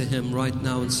 confess it to him right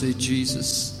now and say,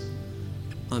 Jesus,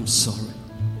 I'm sorry.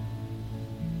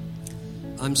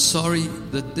 I'm sorry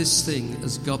that this thing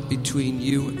has got between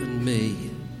you and me.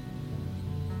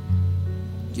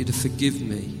 You to forgive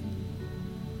me.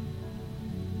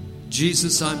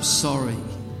 Jesus, I'm sorry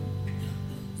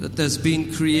that there's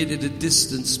been created a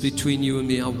distance between you and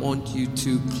me. I want you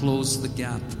to close the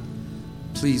gap.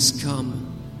 Please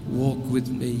come, walk with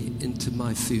me into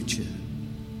my future.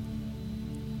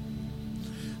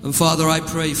 And Father, I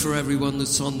pray for everyone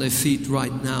that's on their feet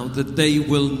right now, that they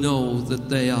will know that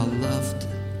they are loved,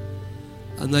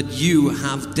 and that you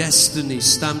have destiny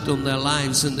stamped on their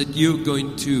lives, and that you're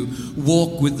going to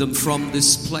walk with them from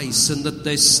this place, and that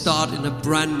they're starting a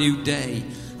brand new day,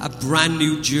 a brand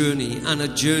new journey, and a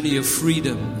journey of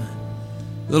freedom.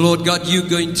 The Lord God, you're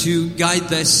going to guide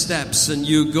their steps, and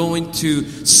you're going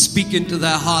to speak into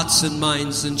their hearts and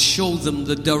minds and show them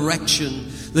the direction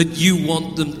that you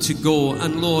want them to go.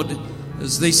 And Lord,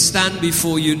 as they stand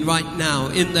before you right now,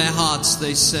 in their hearts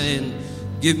they're saying,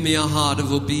 give me a heart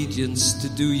of obedience to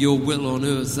do your will on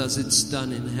earth as it's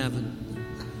done in heaven.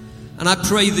 And I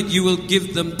pray that you will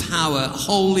give them power.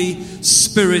 Holy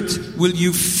Spirit, will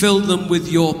you fill them with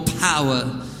your power,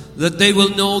 that they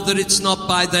will know that it's not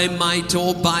by their might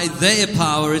or by their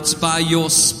power, it's by your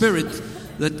Spirit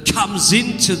that comes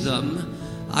into them.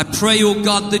 I pray, oh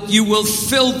God, that you will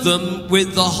fill them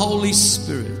with the Holy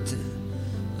Spirit,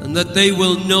 and that they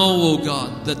will know, oh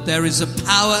God, that there is a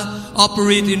power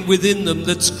operating within them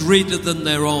that's greater than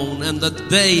their own, and that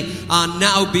they are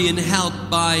now being helped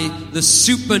by the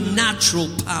supernatural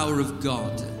power of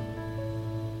God.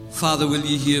 Father, will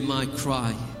you hear my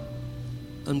cry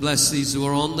and bless these who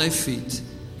are on their feet?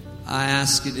 I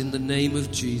ask it in the name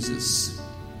of Jesus.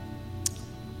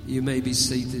 You may be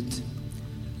seated.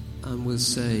 And we'll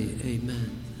say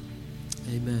amen.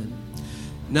 Amen.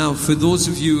 Now, for those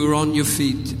of you who are on your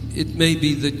feet, it may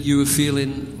be that you are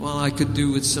feeling, well, I could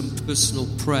do with some personal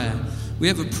prayer. We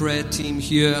have a prayer team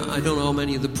here. I don't know how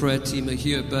many of the prayer team are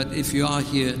here, but if you are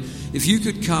here, if you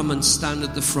could come and stand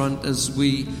at the front as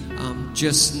we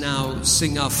just now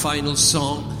sing our final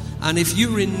song. And if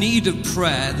you're in need of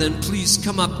prayer, then please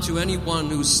come up to anyone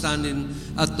who's standing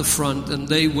at the front, and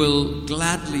they will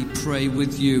gladly pray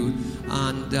with you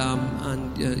and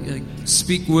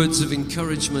speak words of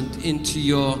encouragement into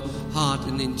your heart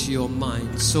and into your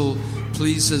mind. So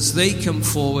please, as they come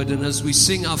forward and as we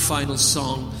sing our final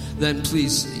song, then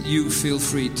please, you feel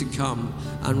free to come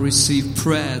and receive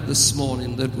prayer this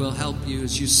morning that will help you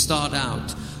as you start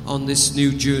out on this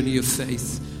new journey of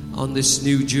faith, on this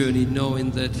new journey,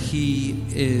 knowing that He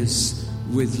is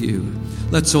with you.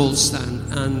 Let's all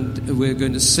stand, and we're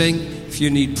going to sing. If you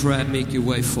need prayer, make your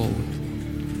way forward.